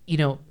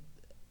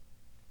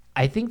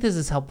 I think this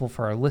is helpful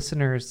for our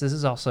listeners. This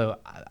is also,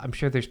 I'm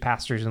sure there's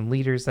pastors and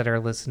leaders that are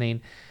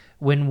listening.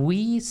 When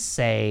we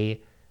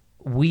say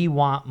we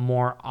want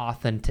more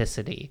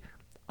authenticity,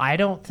 I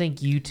don't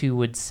think you two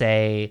would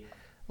say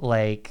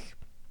we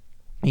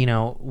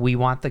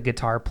want the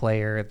guitar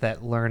player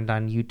that learned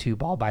on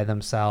YouTube all by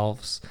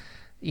themselves,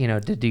 to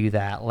do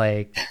that.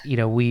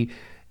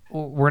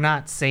 We're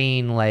not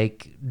saying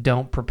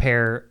don't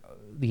prepare,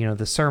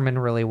 the sermon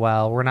really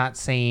well. We're not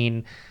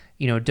saying,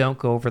 don't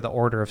go over the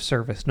order of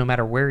service, no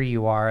matter where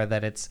you are,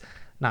 that it's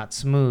not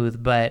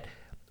smooth. But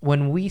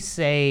when we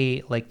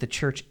say the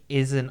church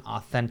isn't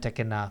authentic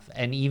enough,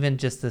 and even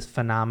just this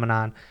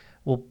phenomenon,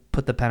 we'll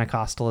put the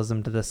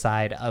Pentecostalism to the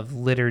side of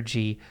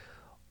liturgy.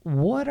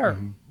 What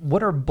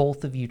are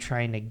both of you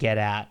trying to get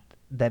at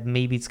that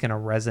maybe it's going to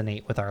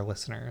resonate with our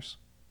listeners?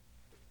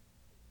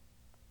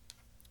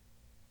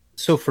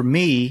 So for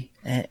me,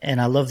 and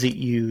I love that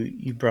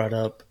you brought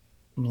up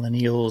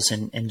millennials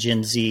and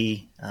Gen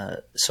Z.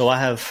 So I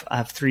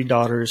have 3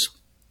 daughters.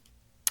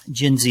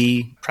 Gen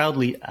Z,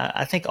 proudly,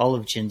 I think all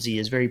of Gen Z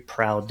is very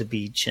proud to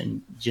be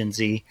Gen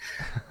Z.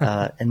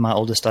 And my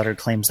oldest daughter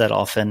claims that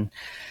often.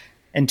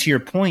 And to your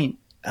point,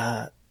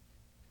 I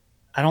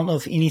don't know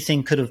if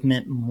anything could have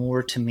meant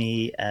more to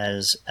me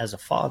as a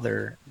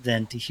father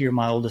than to hear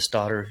my oldest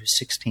daughter, who's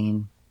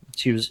 16.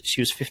 She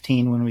was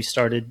 15 when we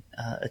started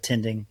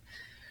attending.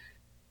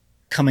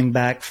 Coming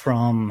back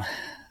from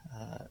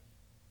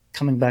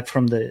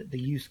the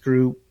youth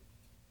group,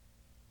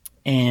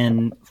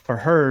 and for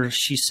her,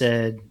 she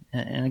said,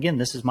 and again,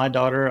 this is my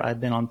daughter.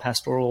 I've been on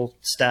pastoral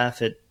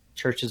staff at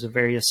churches of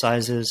various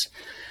sizes,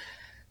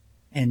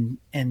 and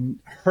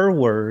her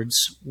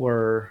words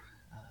were,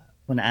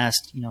 when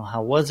asked,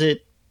 how was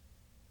it?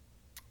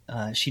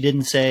 She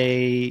didn't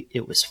say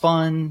it was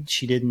fun.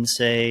 She didn't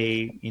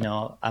say,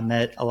 I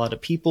met a lot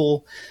of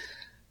people.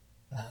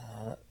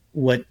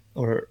 What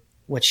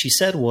she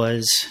said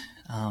was,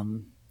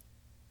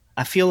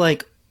 I feel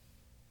like,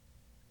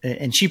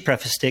 and she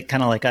prefaced it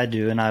kind of like I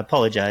do, and I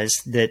apologize,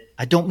 that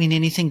I don't mean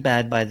anything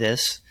bad by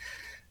this.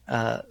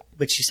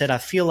 But she said, I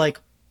feel like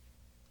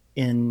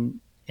in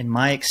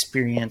my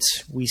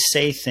experience, we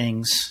say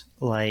things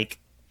like,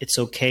 it's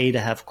okay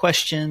to have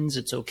questions.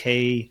 It's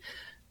okay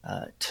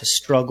to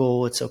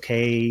struggle. It's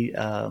okay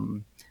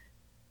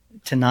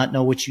to not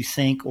know what you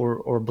think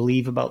or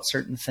believe about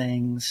certain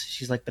things.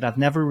 She's like, but I've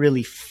never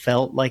really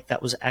felt like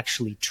that was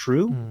actually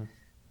true.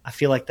 I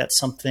feel like that's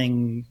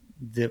something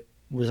that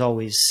was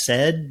always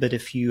said, but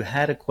if you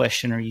had a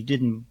question or you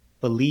didn't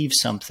believe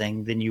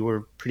something, then you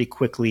were pretty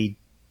quickly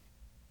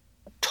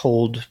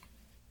told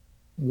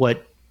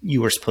what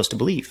you were supposed to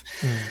believe,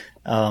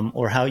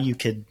 or how you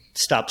could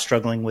stop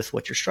struggling with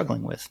what you're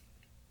struggling with.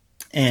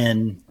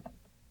 And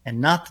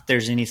not that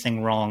there's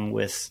anything wrong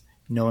with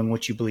knowing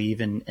what you believe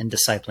and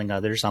discipling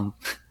others. I'm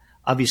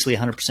obviously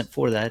 100%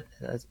 for that.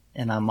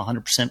 And I'm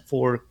 100%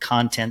 for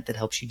content that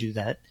helps you do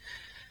that.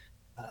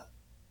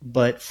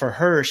 But for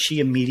her, she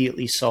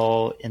immediately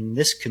saw in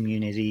this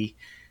community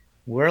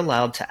we're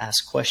allowed to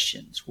ask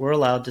questions. We're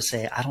allowed to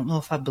say, I don't know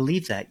if I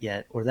believe that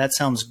yet, or that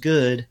sounds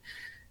good.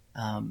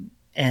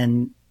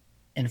 And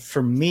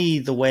for me,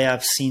 the way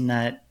I've seen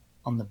that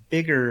on the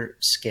bigger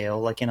scale,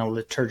 like in a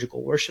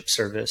liturgical worship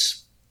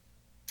service,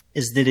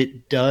 is that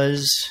it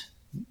does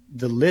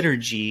the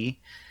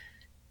liturgy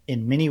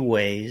in many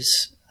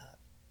ways,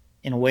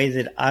 in a way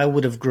that I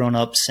would have grown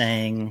up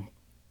saying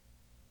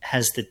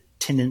has the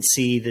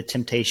tendency, the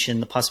temptation,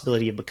 the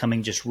possibility of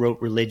becoming just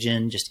rote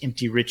religion, just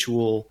empty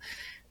ritual,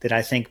 that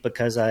I think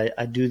because I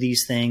do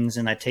these things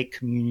and I take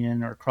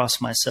communion or cross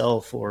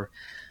myself or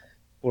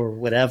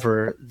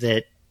whatever,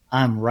 that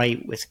I'm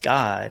right with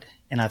God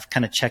and I've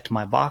kind of checked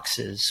my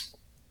boxes.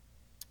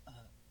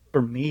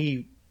 For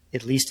me,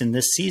 at least in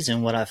this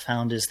season, what I've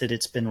found is that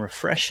it's been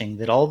refreshing,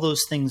 that all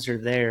those things are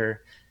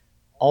there.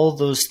 All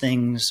those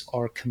things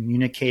are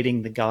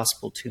communicating the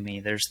gospel to me.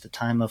 There's the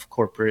time of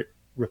corporate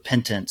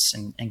repentance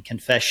and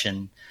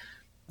confession,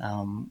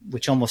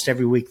 which almost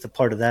every week the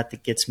part of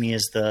that gets me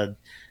is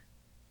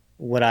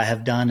what I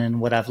have done and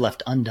what I've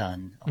left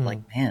undone. Like,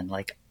 man,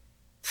 like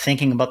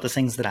thinking about the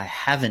things that I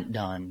haven't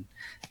done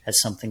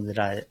as something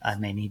that I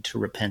may need to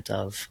repent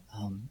of.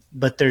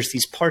 But there's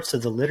these parts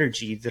of the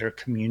liturgy that are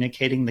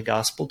communicating the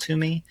gospel to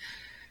me,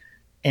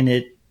 and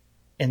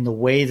the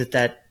way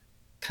that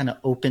kind of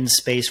opens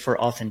space for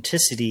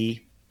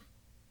authenticity,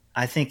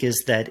 I think,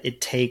 is that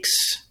it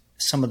takes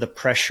some of the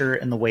pressure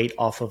and the weight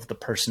off of the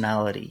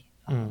personality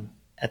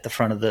at the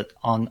front of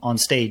on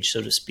stage,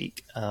 so to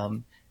speak.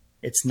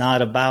 It's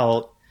not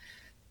about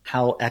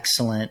how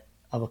excellent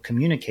of a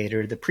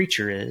communicator the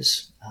preacher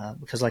is,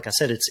 because like I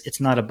said,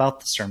 it's not about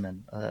the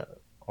sermon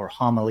or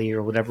homily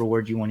or whatever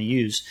word you want to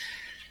use.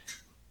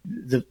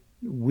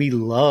 We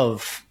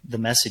love the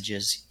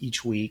messages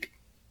each week,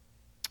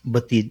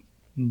 but the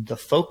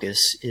focus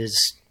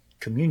is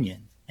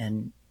communion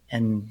and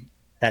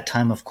that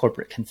time of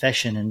corporate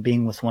confession and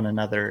being with one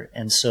another.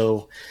 And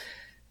so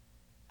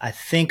I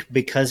think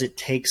because it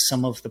takes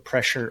some of the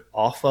pressure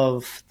off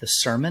of the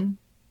sermon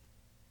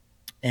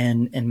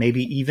and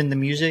maybe even the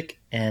music,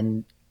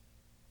 and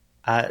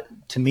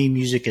to me,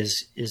 music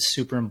is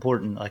super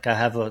important. Like I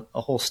have a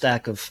whole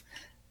stack of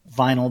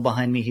vinyl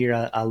behind me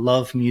here. I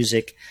love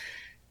music,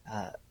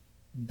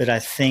 but I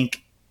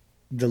think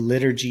the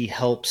liturgy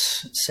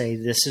helps say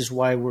this is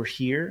why we're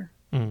here,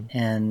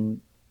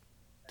 and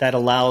that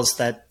allows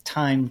that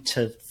time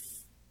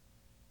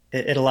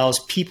it allows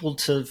people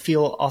to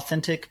feel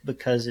authentic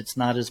because it's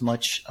not as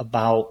much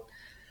about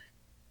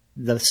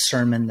the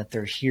sermon that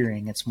they're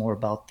hearing. It's more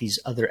about these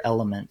other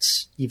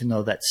elements, even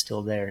though that's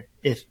still there.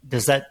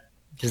 Does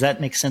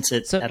that make sense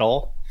at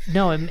all?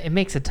 No, it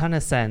makes a ton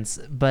of sense,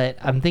 but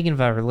I'm thinking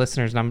about our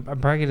listeners, and I'm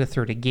probably going to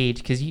throw to Gage,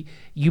 because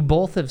you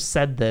both have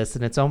said this,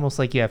 and it's almost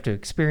like you have to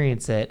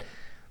experience it.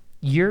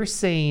 You're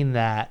saying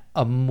that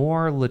a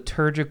more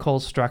liturgical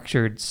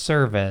structured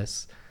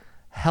service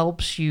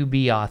helps you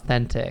be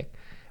authentic,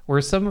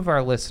 where some of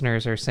our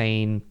listeners are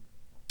saying,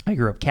 I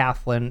grew up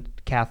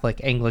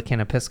Catholic, Anglican,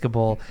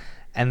 Episcopal,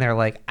 and they're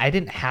like, I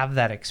didn't have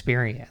that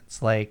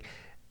experience. Like,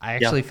 I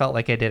actually felt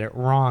like I did it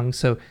wrong.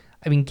 So,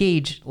 I mean,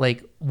 Gage,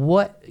 like,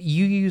 what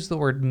you use the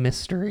word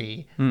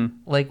mystery,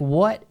 like,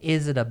 what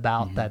is it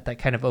about that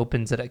kind of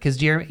opens it up?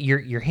 Because you're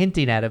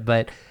hinting at it,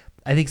 but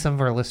I think some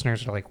of our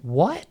listeners are like,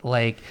 what?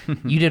 Like,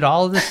 you did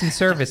all of this in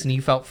service and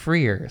you felt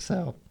freer.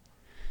 So,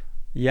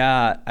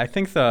 yeah, I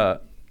think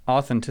the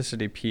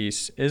authenticity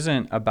piece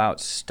isn't about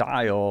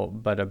style,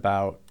 but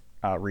about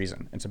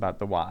reason. It's about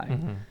the why.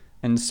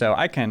 And so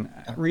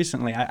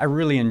I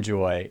really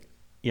enjoy,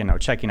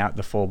 checking out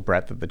the full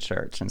breadth of the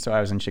church. And so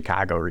I was in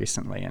Chicago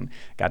recently and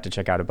got to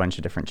check out a bunch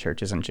of different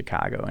churches in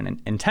Chicago,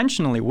 and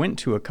intentionally went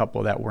to a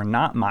couple that were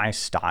not my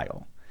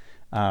style.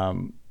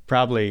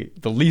 Probably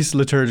the least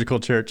liturgical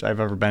church I've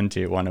ever been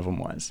to, one of them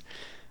was.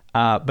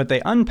 But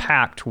they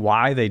unpacked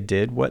why they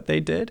did what they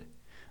did.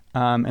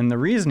 And the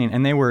reasoning,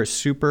 and they were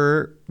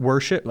super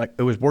worship, like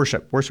it was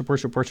worship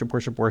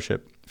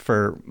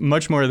for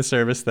much more of the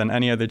service than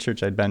any other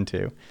church I'd been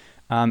to,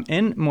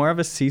 in more of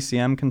a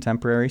CCM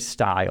contemporary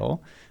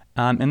style,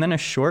 and then a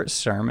short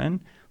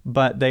sermon.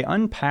 But they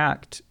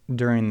unpacked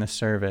during the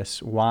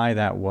service why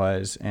that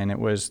was, and it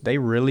was they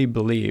really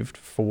believed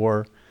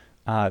for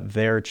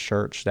their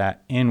church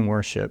that in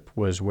worship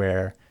was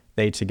where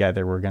they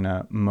together were going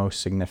to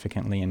most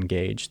significantly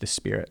engage the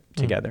Spirit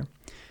together.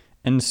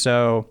 And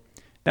so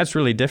that's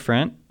really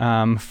different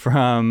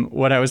from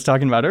what I was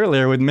talking about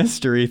earlier with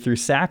mystery through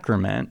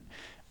sacrament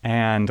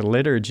and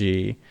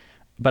liturgy.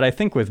 But I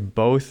think with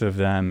both of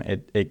them,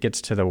 it gets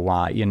to the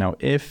why.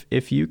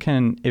 If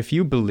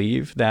you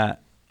believe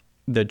that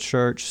the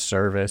church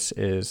service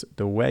is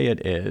the way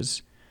it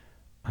is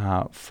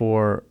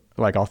for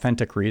like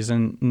authentic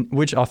reason,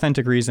 which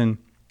authentic reason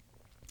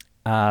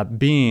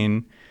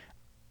being,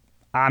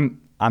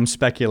 I'm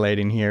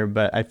speculating here,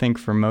 but I think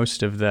for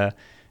most of the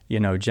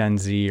Gen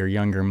Z or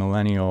younger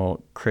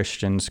millennial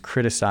Christians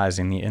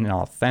criticizing the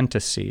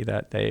inauthenticity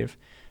that they've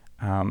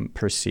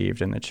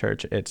perceived in the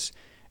church, it's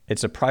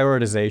a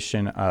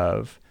prioritization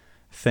of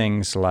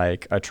things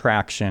like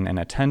attraction and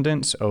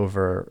attendance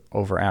over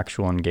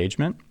actual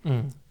engagement,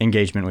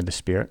 engagement with the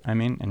Spirit,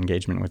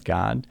 engagement with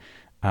God,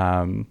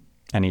 and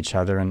each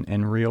other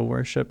in real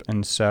worship.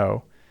 And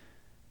so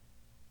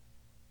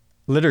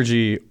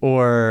liturgy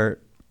or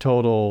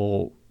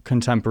total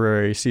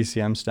contemporary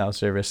CCM style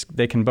service,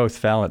 they can both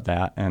fail at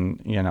that.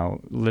 And,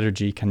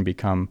 liturgy can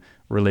become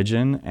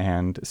religion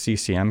and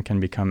CCM can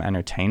become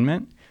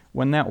entertainment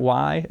when that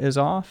why is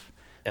off.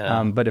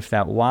 Yeah. But if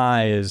that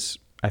why is,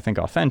 I think,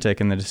 authentic,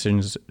 and the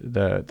decisions,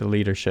 the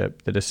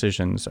leadership, the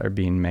decisions are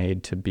being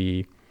made to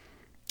be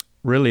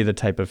really the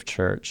type of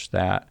church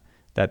that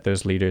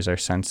those leaders are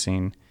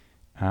sensing,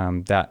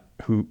 that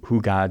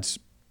who God's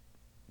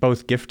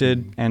both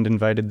gifted and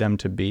invited them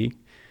to be.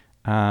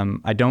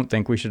 I don't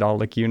think we should all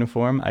look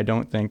uniform. I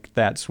don't think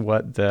that's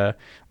what the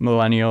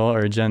millennial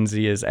or Gen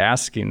Z is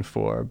asking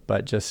for,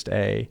 but just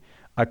a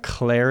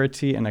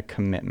clarity and a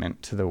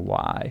commitment to the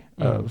why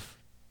of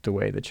the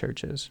way the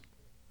church is.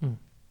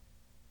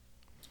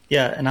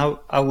 Yeah, and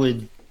I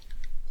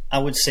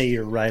would say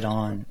you're right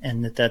on,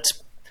 and that's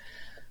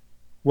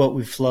what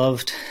we've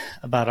loved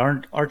about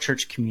our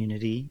church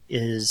community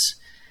is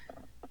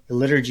the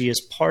liturgy is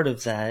part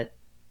of that,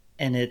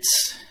 and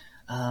it's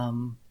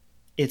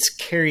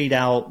carried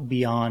out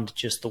beyond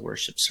just the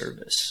worship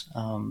service.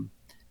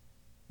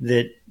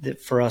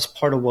 That for us,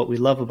 part of what we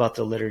love about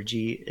the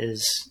liturgy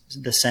is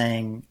the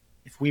saying,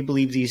 if we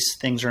believe these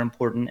things are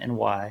important and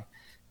why.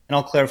 And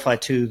I'll clarify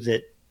too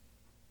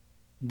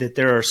that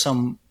there are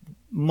some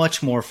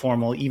much more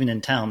formal, even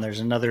in town. There's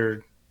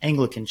another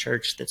Anglican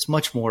church that's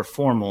much more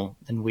formal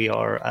than we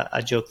are.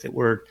 I joke that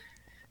we're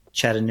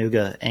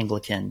Chattanooga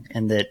Anglican,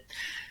 and that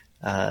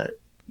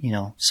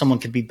someone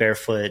could be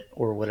barefoot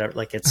or whatever.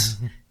 Like it's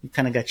you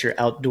kind of got your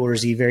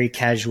outdoorsy, very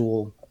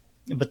casual,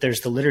 but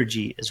there's the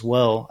liturgy as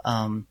well.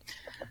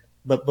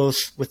 But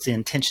both with the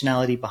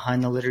intentionality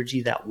behind the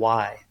liturgy, that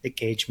why that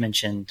Gage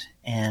mentioned,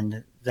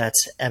 and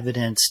that's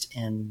evidenced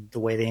in the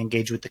way they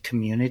engage with the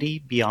community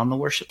beyond the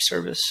worship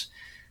service.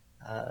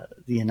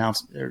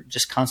 They're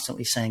just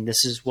constantly saying,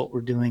 this is what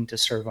we're doing to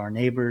serve our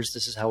neighbors.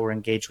 This is how we're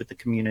engaged with the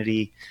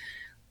community.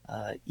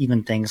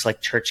 Even things like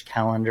church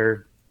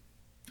calendar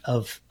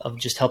of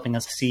just helping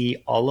us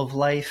see all of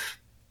life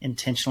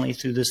intentionally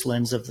through this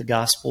lens of the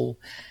gospel,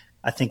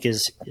 I think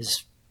is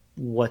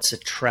what's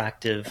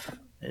attractive,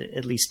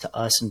 at least to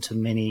us and to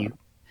many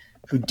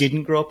who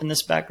didn't grow up in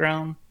this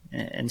background.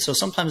 And so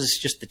sometimes it's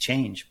just the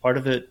change. Part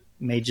of it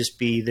may just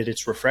be that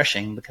it's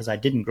refreshing because I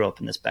didn't grow up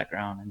in this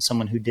background, and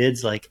someone who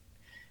did's like,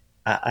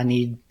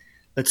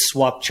 let's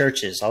swap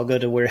churches. I'll go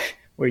to where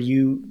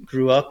you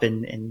grew up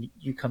and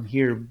you come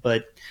here.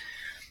 But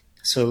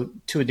so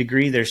to a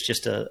degree, there's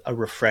just a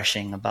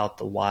refreshing about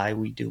the why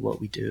we do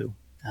what we do.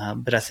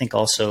 But I think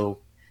also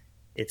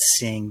it's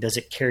seeing, does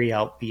it carry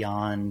out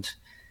beyond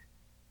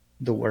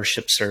the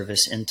worship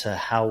service into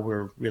how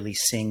we're really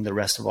seeing the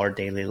rest of our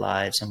daily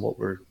lives, and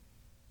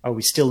are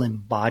we still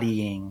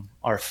embodying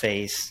our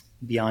faith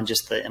beyond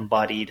just the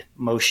embodied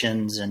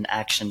motions and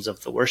actions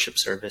of the worship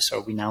service?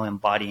 Are we now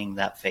embodying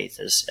that faith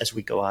as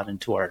we go out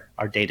into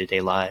our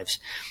day-to-day lives,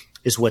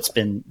 is what's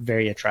been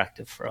very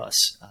attractive for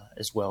us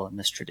as well in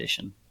this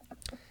tradition.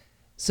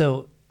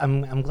 So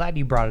I'm glad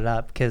you brought it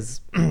up,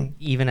 because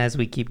even as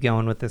we keep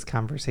going with this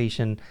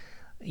conversation,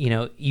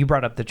 you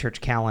brought up the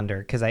church calendar,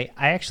 because I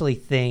actually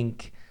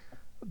think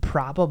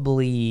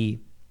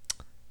probably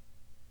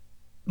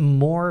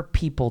more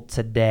people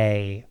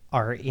today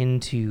are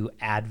into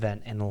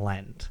Advent and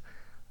Lent.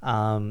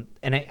 And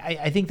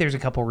I think there's a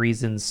couple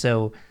reasons.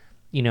 So,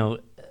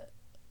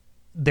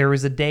 there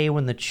was a day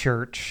when the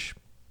church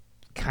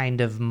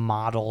kind of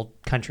modeled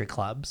country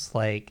clubs,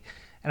 and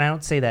I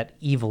don't say that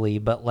evilly,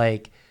 but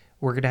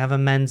we're going to have a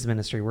men's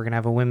ministry, we're going to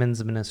have a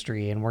women's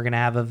ministry, and we're going to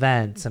have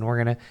events,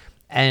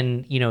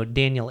 and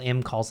Daniel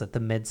M calls it the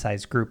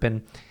mid-sized group.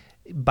 And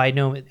by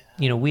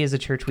we as a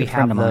church, we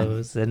have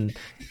those and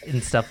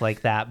stuff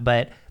like that.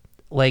 But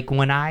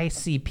when I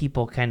see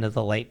people kind of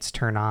the lights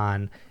turn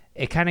on,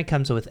 it kind of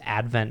comes with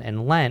Advent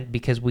and Lent,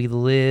 because we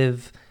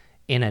live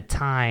in a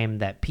time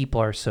that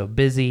people are so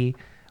busy.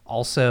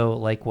 Also,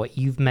 like what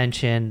you've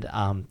mentioned,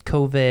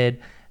 COVID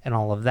and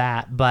all of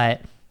that.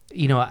 But,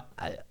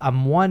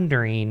 I'm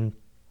wondering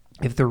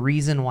if the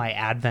reason why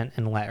Advent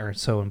and Lent are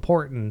so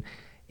important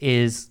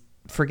is,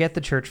 forget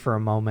the church for a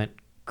moment.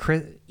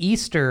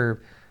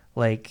 Easter,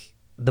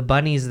 the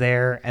bunny's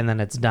there and then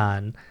it's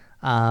done.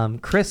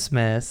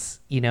 Christmas,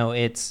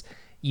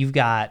 you've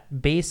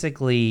got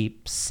basically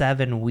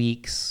 7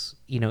 weeks,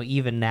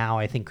 even now,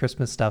 I think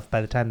Christmas stuff,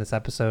 by the time this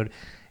episode,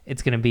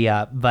 it's going to be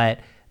up. But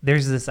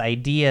there's this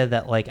idea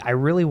that I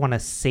really want to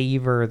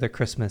savor the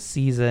Christmas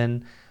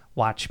season,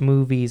 watch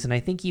movies. And I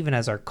think even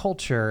as our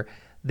culture,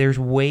 there's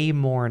way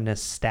more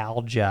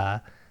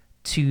nostalgia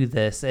to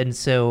this. And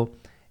so,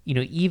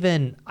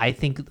 even I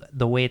think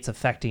the way it's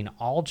affecting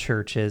all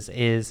churches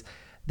is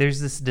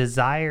there's this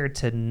desire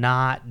to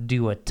not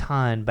do a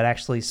ton, but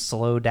actually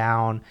slow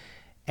down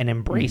and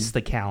embrace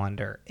the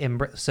calendar.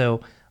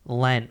 So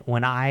Lent,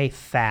 when I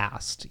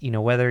fast,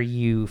 whether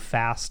you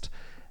fast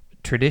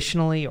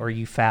traditionally or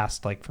you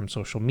fast like from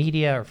social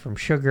media or from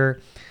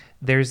sugar,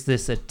 there's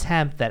this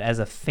attempt that as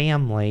a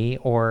family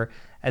or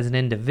as an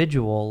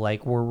individual,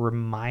 like we're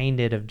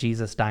reminded of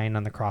Jesus dying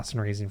on the cross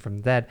and raising from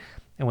the dead.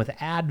 And with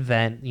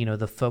Advent,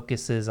 the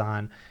focus is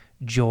on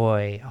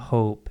joy,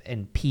 hope,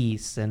 and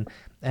peace, and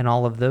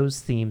all of those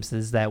themes,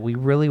 is that we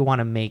really want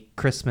to make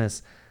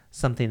Christmas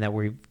something that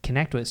we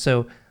connect with.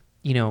 So,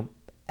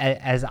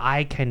 as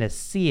I kind of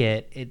see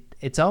it,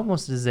 it's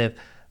almost as if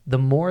the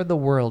more the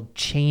world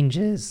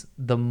changes,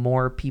 the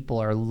more people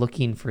are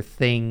looking for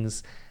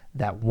things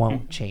that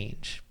won't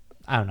change.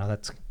 I don't know.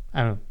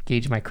 I don't know.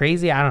 Gage, am I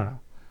crazy? I don't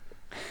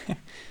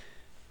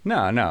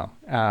know. No.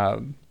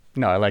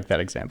 No, I like that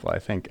example. I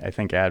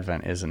think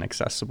Advent is an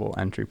accessible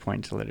entry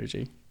point to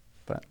liturgy.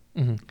 But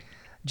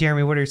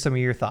Jeremy, what are some of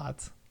your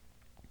thoughts?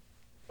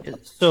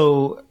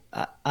 So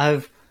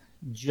I've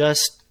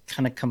just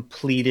kind of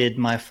completed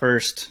my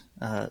first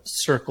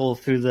circle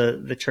through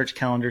the church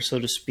calendar, so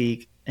to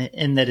speak,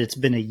 in that it's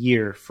been a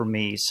year for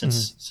me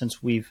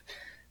since we've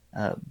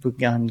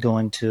begun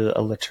going to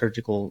a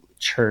liturgical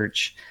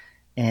church,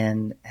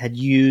 and had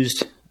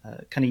used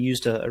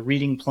a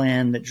reading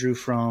plan that drew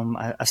from.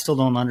 I still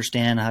don't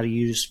understand how to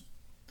use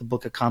the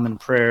Book of Common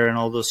Prayer and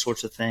all those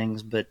sorts of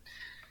things, but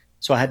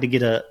so I had to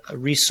get a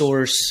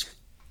resource.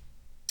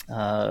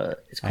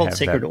 It's called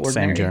Sacred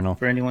Ordinary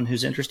for anyone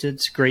who's interested.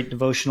 It's a great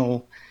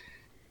devotional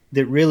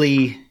that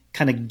really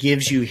kind of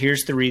gives you,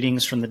 here's the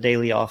readings from the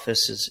daily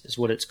office is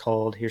what it's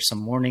called. Here's some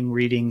morning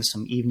readings,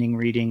 some evening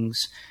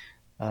readings.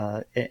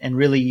 And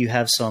really you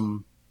have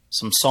some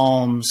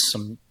Psalms,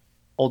 some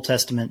Old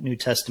Testament, New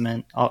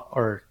Testament,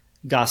 or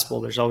gospel.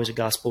 There's always a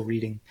gospel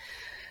reading.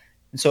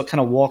 And so it kind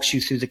of walks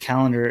you through the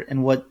calendar.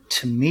 And what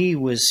to me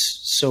was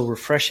so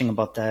refreshing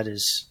about that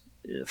is,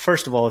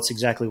 first of all, it's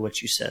exactly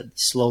what you said,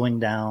 slowing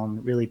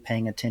down, really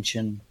paying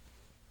attention.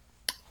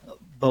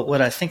 But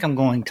what I think I'm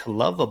going to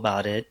love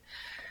about it,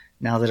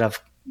 now that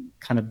I've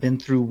kind of been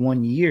through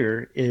 1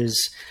 year,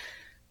 is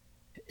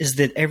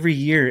that every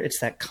year it's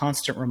that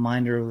constant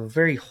reminder of a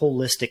very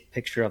holistic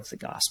picture of the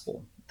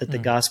gospel, that the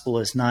gospel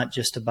is not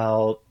just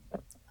about,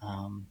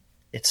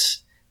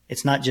 it's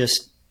not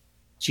just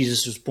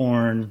Jesus was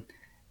born,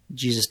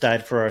 Jesus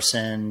died for our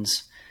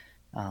sins,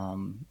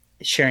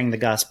 sharing the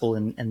gospel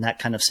in that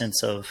kind of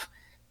sense of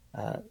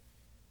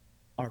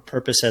our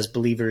purpose as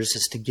believers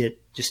is to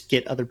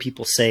get other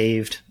people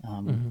saved.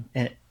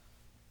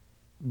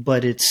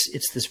 But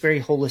it's this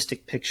very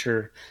holistic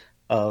picture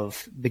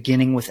of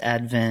beginning with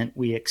Advent,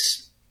 we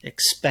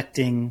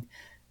expecting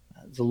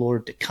the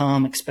Lord to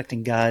come,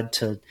 expecting God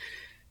to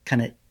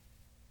kind of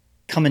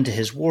come into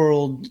his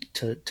world,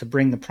 to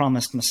bring the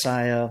promised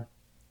Messiah,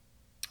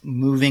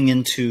 moving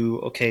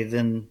into,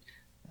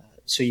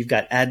 so you've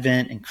got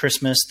Advent and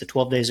Christmas, the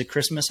 12 days of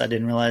Christmas. I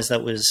didn't realize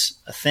that was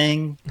a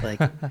thing. Like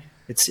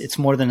it's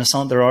more than a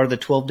song. There are the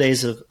 12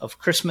 days of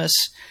Christmas.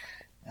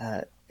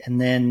 And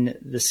then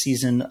the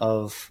season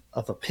of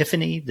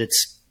Epiphany,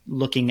 that's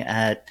looking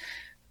at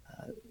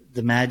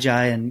the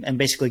Magi and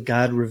basically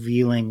God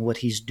revealing what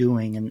he's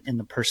doing in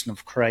the person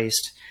of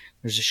Christ.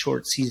 There's a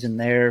short season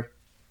there.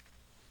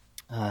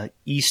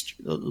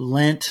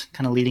 Lent,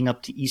 kind of leading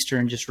up to Easter,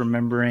 and just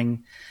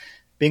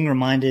being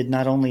reminded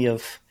not only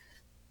of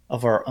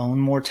our own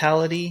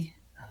mortality,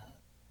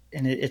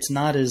 and it's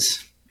not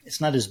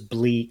as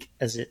bleak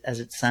as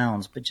it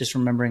sounds, but just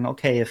remembering,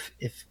 okay,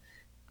 if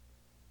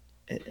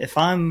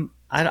I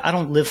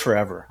don't live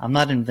forever, I'm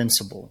not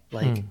invincible.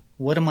 Like,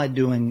 what am I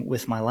doing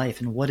with my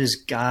life, and what is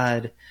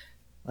God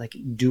like?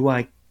 Do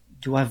I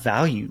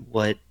value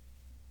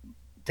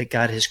that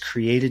God has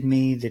created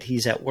me, that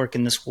he's at work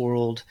in this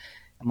world?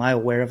 Am I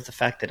aware of the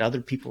fact that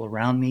other people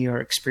around me are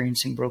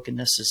experiencing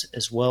brokenness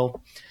as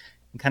well?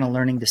 I'm kind of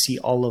learning to see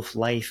all of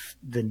life,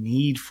 the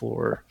need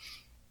for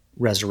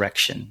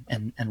resurrection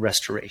and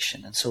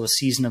restoration. And so a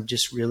season of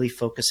just really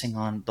focusing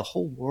on the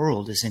whole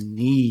world is in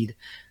need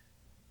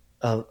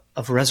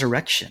of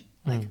resurrection.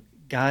 Like,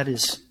 God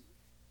is,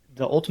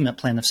 the ultimate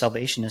plan of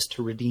salvation is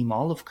to redeem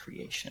all of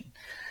creation.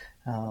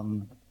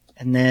 And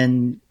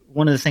then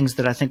one of the things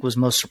that I think was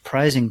most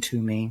surprising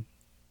to me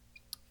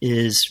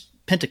is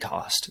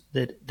Pentecost,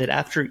 that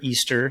after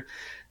Easter,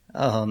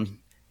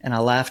 and I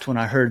laughed when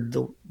I heard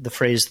the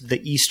phrase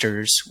 "the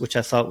Easters," which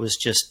I thought was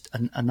just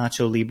a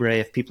Nacho Libre.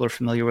 If people are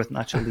familiar with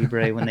Nacho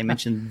Libre, when they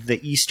mentioned the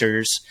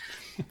Easters,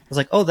 I was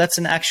like, "Oh, that's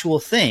an actual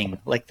thing."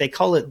 Like, they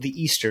call it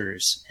the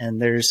Easters,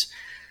 and there's,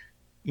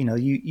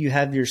 you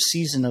have your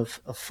season of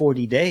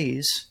 40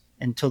 days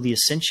until the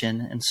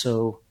Ascension, and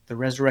so the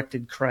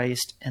resurrected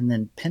Christ, and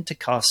then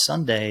Pentecost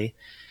Sunday,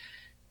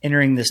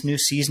 entering this new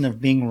season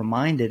of being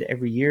reminded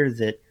every year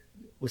that,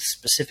 with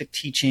specific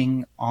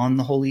teaching on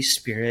the Holy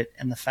Spirit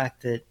and the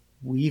fact that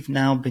we've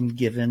now been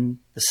given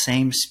the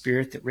same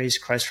Spirit that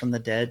raised Christ from the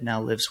dead now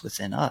lives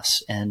within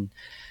us. And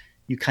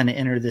you kind of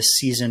enter this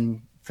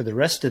season for the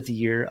rest of the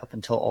year up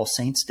until All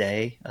Saints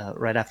Day,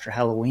 right after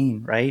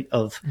Halloween, right?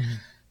 Of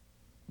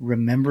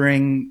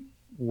remembering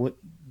what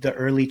the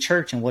early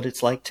church and what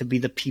it's like to be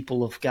the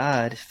people of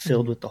God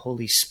filled with the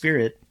Holy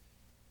Spirit.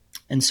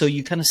 And so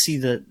you kind of see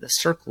the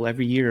circle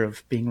every year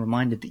of being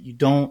reminded that you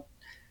don't,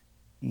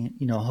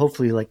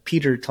 hopefully like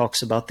Peter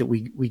talks about, that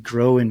we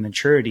grow in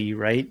maturity,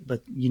 right?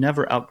 But you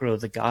never outgrow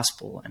the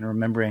gospel, and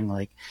remembering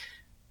like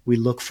we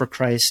look for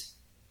Christ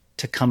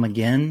to come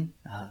again.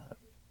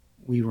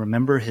 We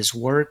remember his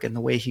work and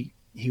the way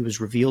he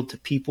was revealed to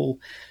people.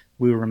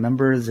 We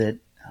remember that,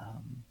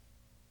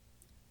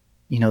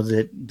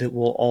 that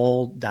we'll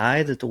all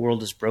die, that the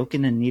world is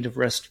broken in need of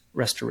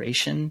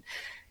restoration,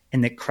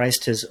 and that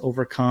Christ has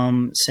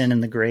overcome sin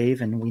and the grave,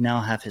 and we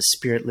now have his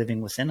Spirit living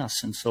within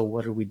us. And so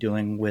what are we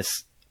doing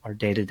with our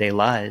day-to-day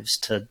lives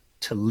to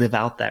live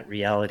out that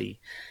reality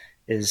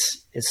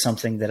is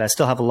something that I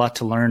still have a lot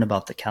to learn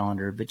about the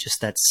calendar, but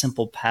just that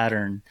simple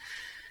pattern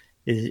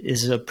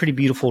is a pretty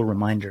beautiful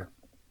reminder.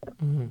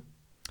 Mm-hmm.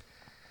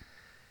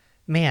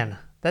 Man,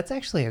 that's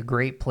actually a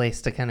great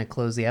place to kind of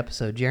close the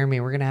episode. Jeremy,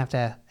 we're going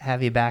to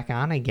have you back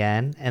on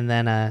again, and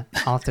then I'll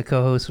have to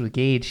co-host with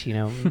Gage.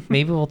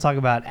 Maybe we'll talk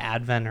about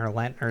Advent or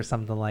Lent or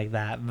something like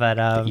that. But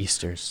the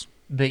Easters,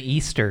 or the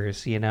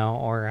Easters.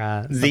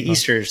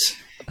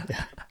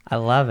 Yeah. I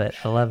love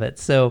it.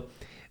 So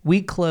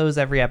we close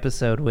every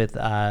episode with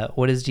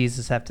what does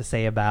Jesus have to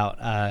say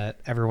about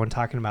everyone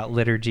talking about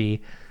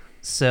liturgy.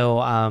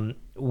 So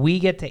we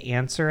get to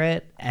answer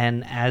it,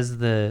 and as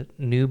the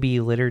newbie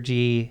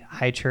liturgy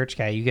high church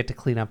guy, you get to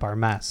clean up our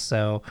mess.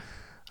 So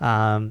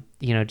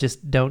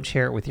just don't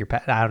share it with your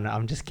pet. I don't know.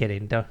 I'm just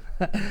kidding. Don't.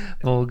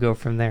 We'll go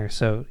from there.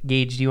 So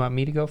Gage, do you want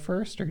me to go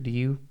first, or do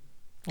you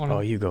want to? Oh,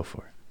 you go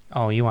for it.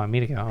 Oh, you want me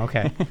to go?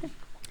 Okay.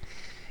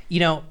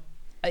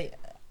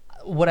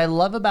 What I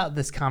love about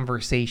this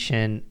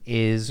conversation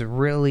is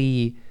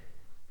really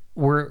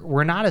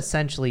we're not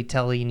essentially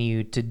telling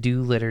you to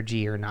do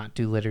liturgy or not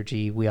do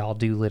liturgy. We all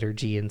do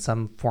liturgy in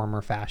some form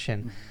or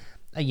fashion.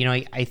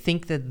 I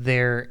think that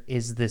there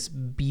is this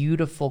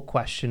beautiful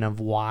question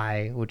of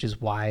why, which is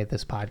why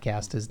this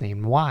podcast is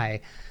named Why.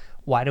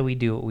 Why do we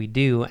do what we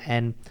do?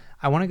 And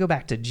I want to go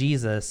back to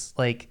Jesus.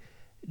 Like,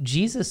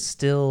 Jesus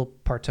still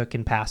partook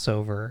in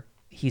Passover.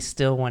 He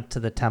still went to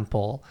the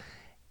temple.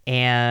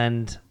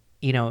 And,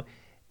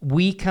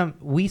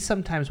 we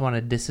sometimes want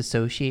to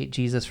disassociate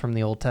Jesus from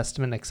the Old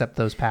Testament, except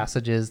those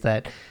passages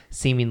that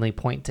seemingly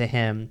point to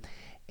him.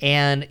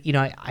 And,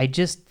 I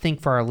just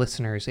think for our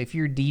listeners, if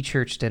you're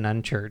de-churched and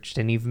unchurched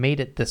and you've made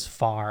it this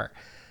far,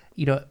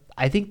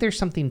 I think there's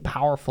something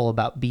powerful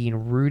about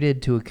being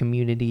rooted to a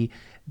community,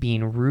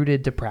 being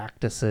rooted to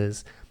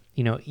practices.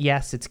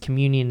 Yes, it's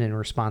communion and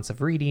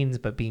responsive readings,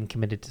 but being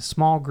committed to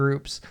small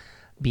groups,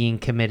 being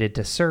committed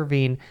to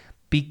serving,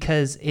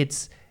 because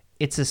it's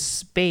a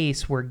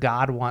space where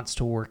God wants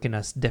to work in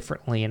us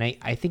differently. And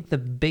I think the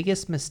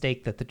biggest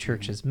mistake that the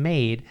church has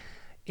made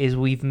is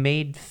we've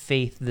made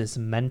faith this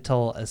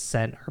mental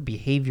assent or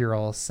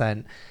behavioral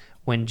assent,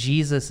 when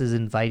Jesus is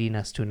inviting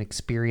us to an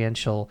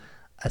experiential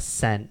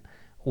assent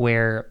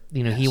where,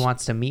 Yes. he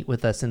wants to meet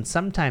with us. And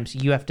sometimes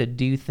you have to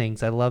do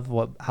things. I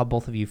love how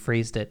both of you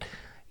phrased it.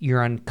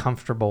 You're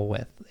uncomfortable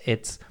with.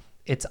 It's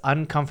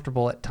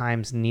uncomfortable at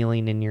times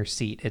kneeling in your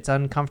seat. It's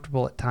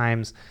uncomfortable at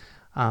times.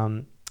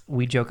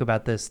 We joke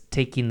about this,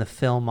 taking the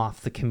film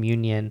off the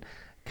communion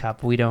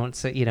cup. We don't,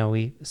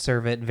 we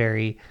serve it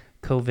very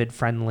COVID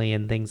friendly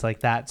and things like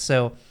that.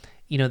 So,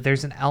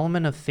 there's an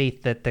element of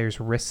faith that there's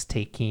risk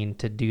taking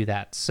to do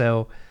that.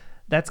 So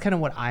that's kind of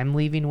what I'm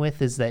leaving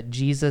with, is that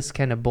Jesus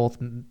kind of both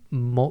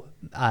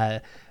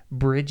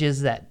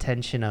bridges that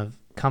tension of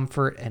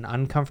comfort and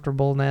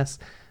uncomfortableness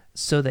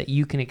so that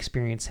you can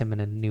experience him in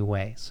a new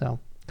way. So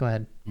go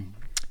ahead.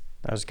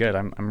 That was good.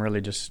 I'm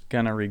really just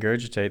gonna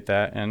regurgitate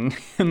that in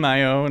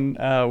my own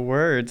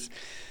words.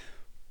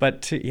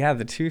 But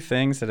the two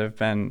things that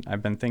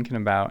I've been thinking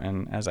about,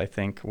 and as I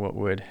think what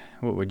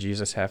would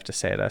Jesus have to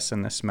say to us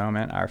in this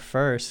moment, are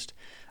first,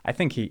 I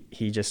think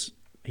he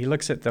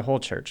looks at the whole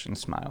church and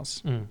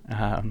smiles,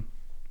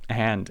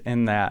 and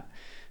in that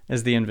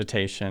is the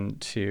invitation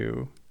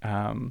to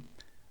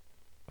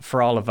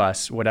for all of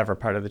us, whatever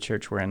part of the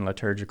church we're in,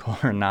 liturgical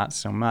or not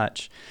so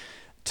much,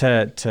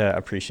 to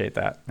appreciate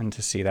that and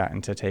to see that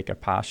and to take a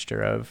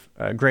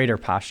greater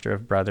posture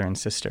of brother and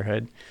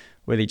sisterhood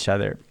with each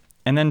other.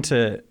 And then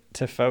to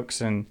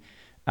folks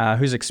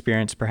whose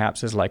experience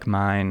perhaps is like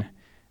mine,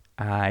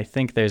 I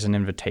think there's an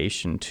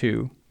invitation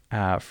too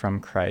from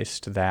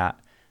Christ that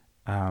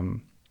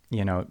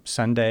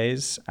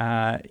Sundays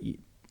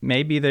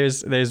maybe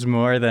there's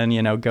more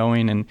than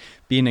going and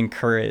being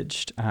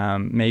encouraged.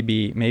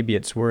 Maybe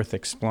it's worth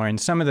exploring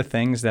some of the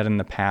things that in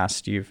the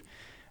past you've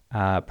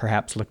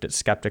perhaps looked at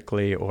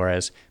skeptically or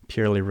as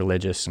purely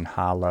religious and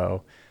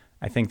hollow.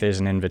 I think there's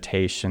an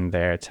invitation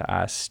there to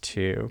us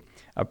to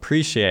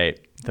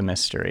appreciate the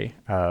mystery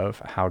of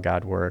how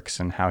God works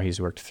and how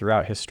he's worked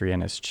throughout history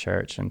in his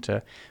church, and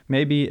to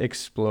maybe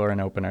explore and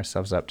open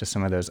ourselves up to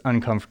some of those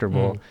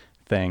uncomfortable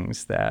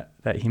things that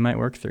he might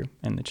work through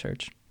in the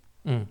church.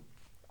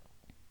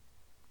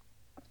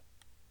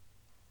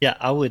 Yeah,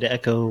 I would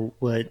echo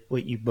what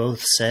you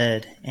both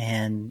said.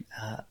 And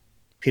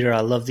Peter,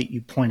 I love that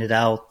you pointed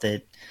out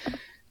that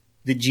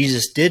that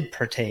Jesus did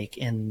partake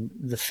in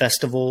the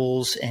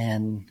festivals,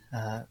 and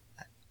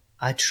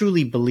I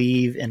truly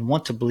believe and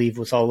want to believe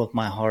with all of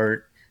my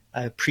heart.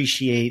 I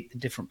appreciate the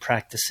different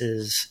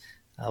practices,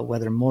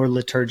 whether more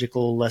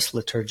liturgical, less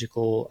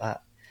liturgical.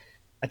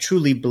 I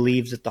truly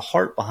believe that the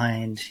heart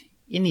behind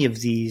any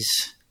of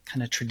these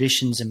kind of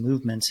traditions and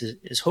movements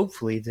is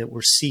hopefully that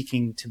we're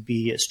seeking to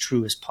be as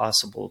true as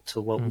possible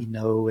to what we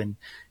know and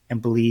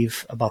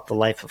believe about the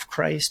life of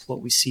Christ,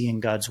 what we see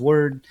in God's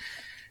word.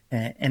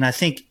 And I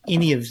think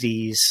any of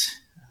these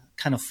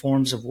kind of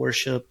forms of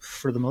worship,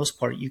 for the most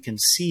part, you can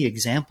see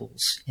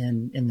examples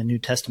in the New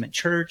Testament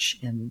church,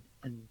 in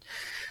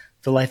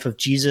the life of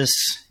Jesus,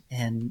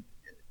 and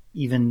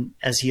even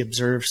as he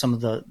observed some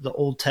of the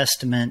Old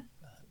Testament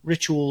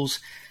rituals.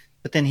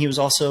 But then he was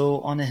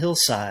also on a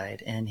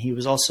hillside, and he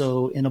was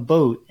also in a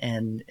boat,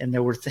 and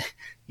there were,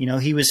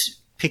 he was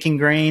picking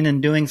grain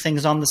and doing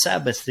things on the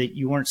Sabbath that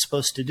you weren't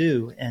supposed to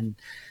do, and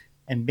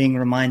being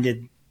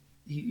reminded.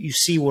 You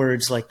see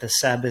words like the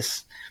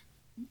Sabbath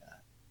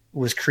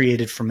was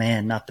created for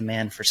man, not the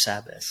man for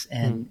Sabbath,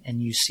 and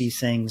you see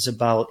things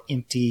about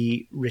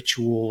empty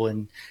ritual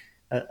and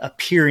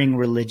appearing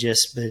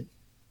religious, but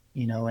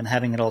and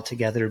having it all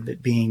together,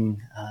 but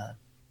being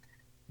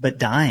but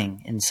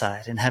dying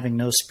inside and having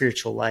no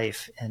spiritual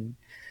life. And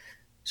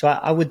so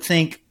I would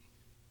think,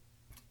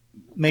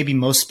 maybe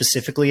most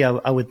specifically,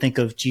 I would think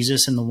of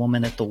Jesus and the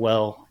woman at the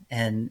well,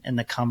 and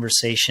the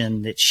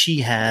conversation that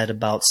she had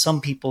about,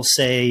 some people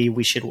say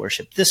we should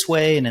worship this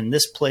way and in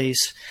this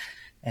place.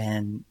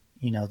 And,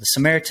 the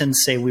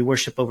Samaritans say we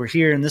worship over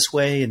here in this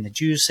way, and the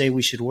Jews say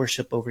we should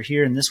worship over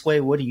here in this way.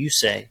 What do you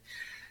say?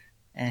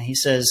 And he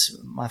says,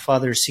 my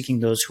Father is seeking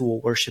those who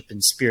will worship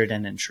in spirit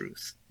and in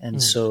truth.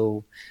 And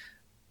so,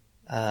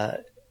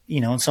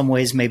 in some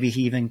ways, maybe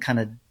he even kind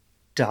of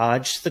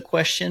dodged the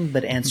question,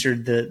 but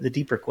answered the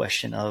deeper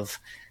question of,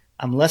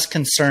 I'm less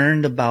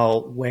concerned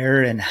about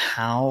where and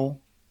how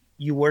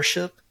you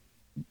worship,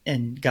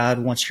 and God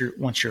wants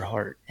your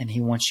heart, and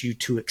he wants you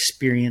to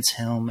experience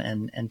him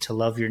and to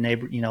love your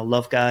neighbor,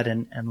 love God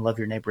and love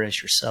your neighbor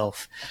as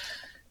yourself.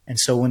 And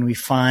so when we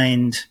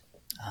find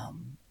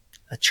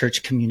a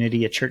church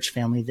community, a church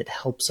family that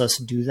helps us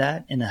do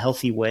that in a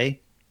healthy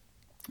way,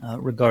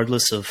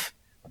 regardless of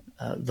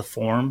the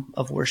form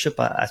of worship,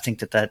 I think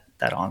that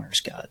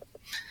honors God.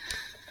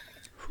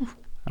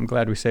 I'm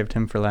glad we saved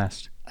him for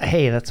last.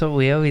 Hey, that's what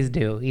we always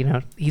do.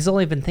 He's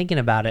only been thinking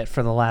about it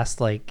for the last,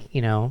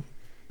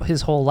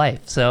 his whole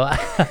life. So,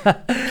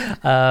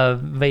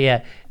 but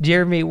yeah,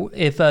 Jeremy,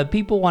 if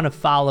people want to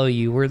follow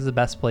you, where's the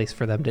best place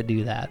for them to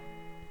do that?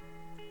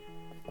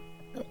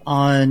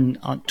 On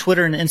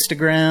Twitter and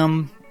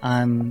Instagram,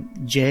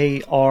 I'm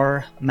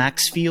J.R.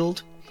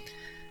 Maxfield,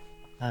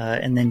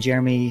 and then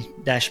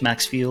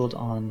Jeremy-Maxfield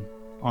on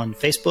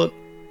Facebook.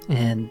 Mm-hmm.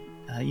 And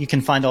you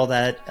can find all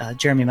that,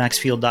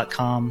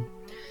 jeremymaxfield.com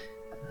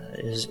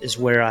is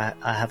where I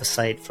have a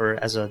site for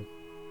as a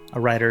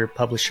writer,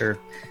 publisher,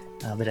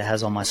 but it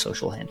has all my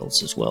social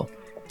handles as well.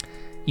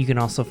 You can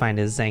also find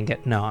his Zanga.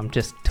 No, I'm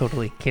just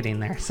totally kidding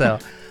there. So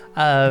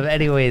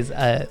anyways,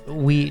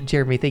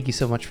 Jeremy, thank you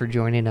so much for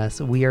joining us.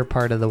 We are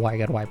part of the Why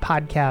God Why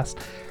podcast,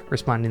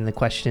 responding to the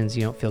questions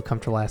you don't feel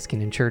comfortable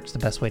asking in church. The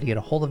best way to get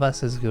a hold of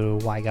us is go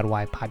to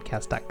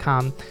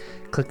whygodwhypodcast.com.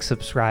 Click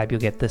subscribe.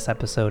 You'll get this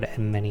episode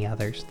and many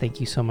others. Thank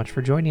you so much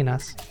for joining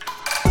us.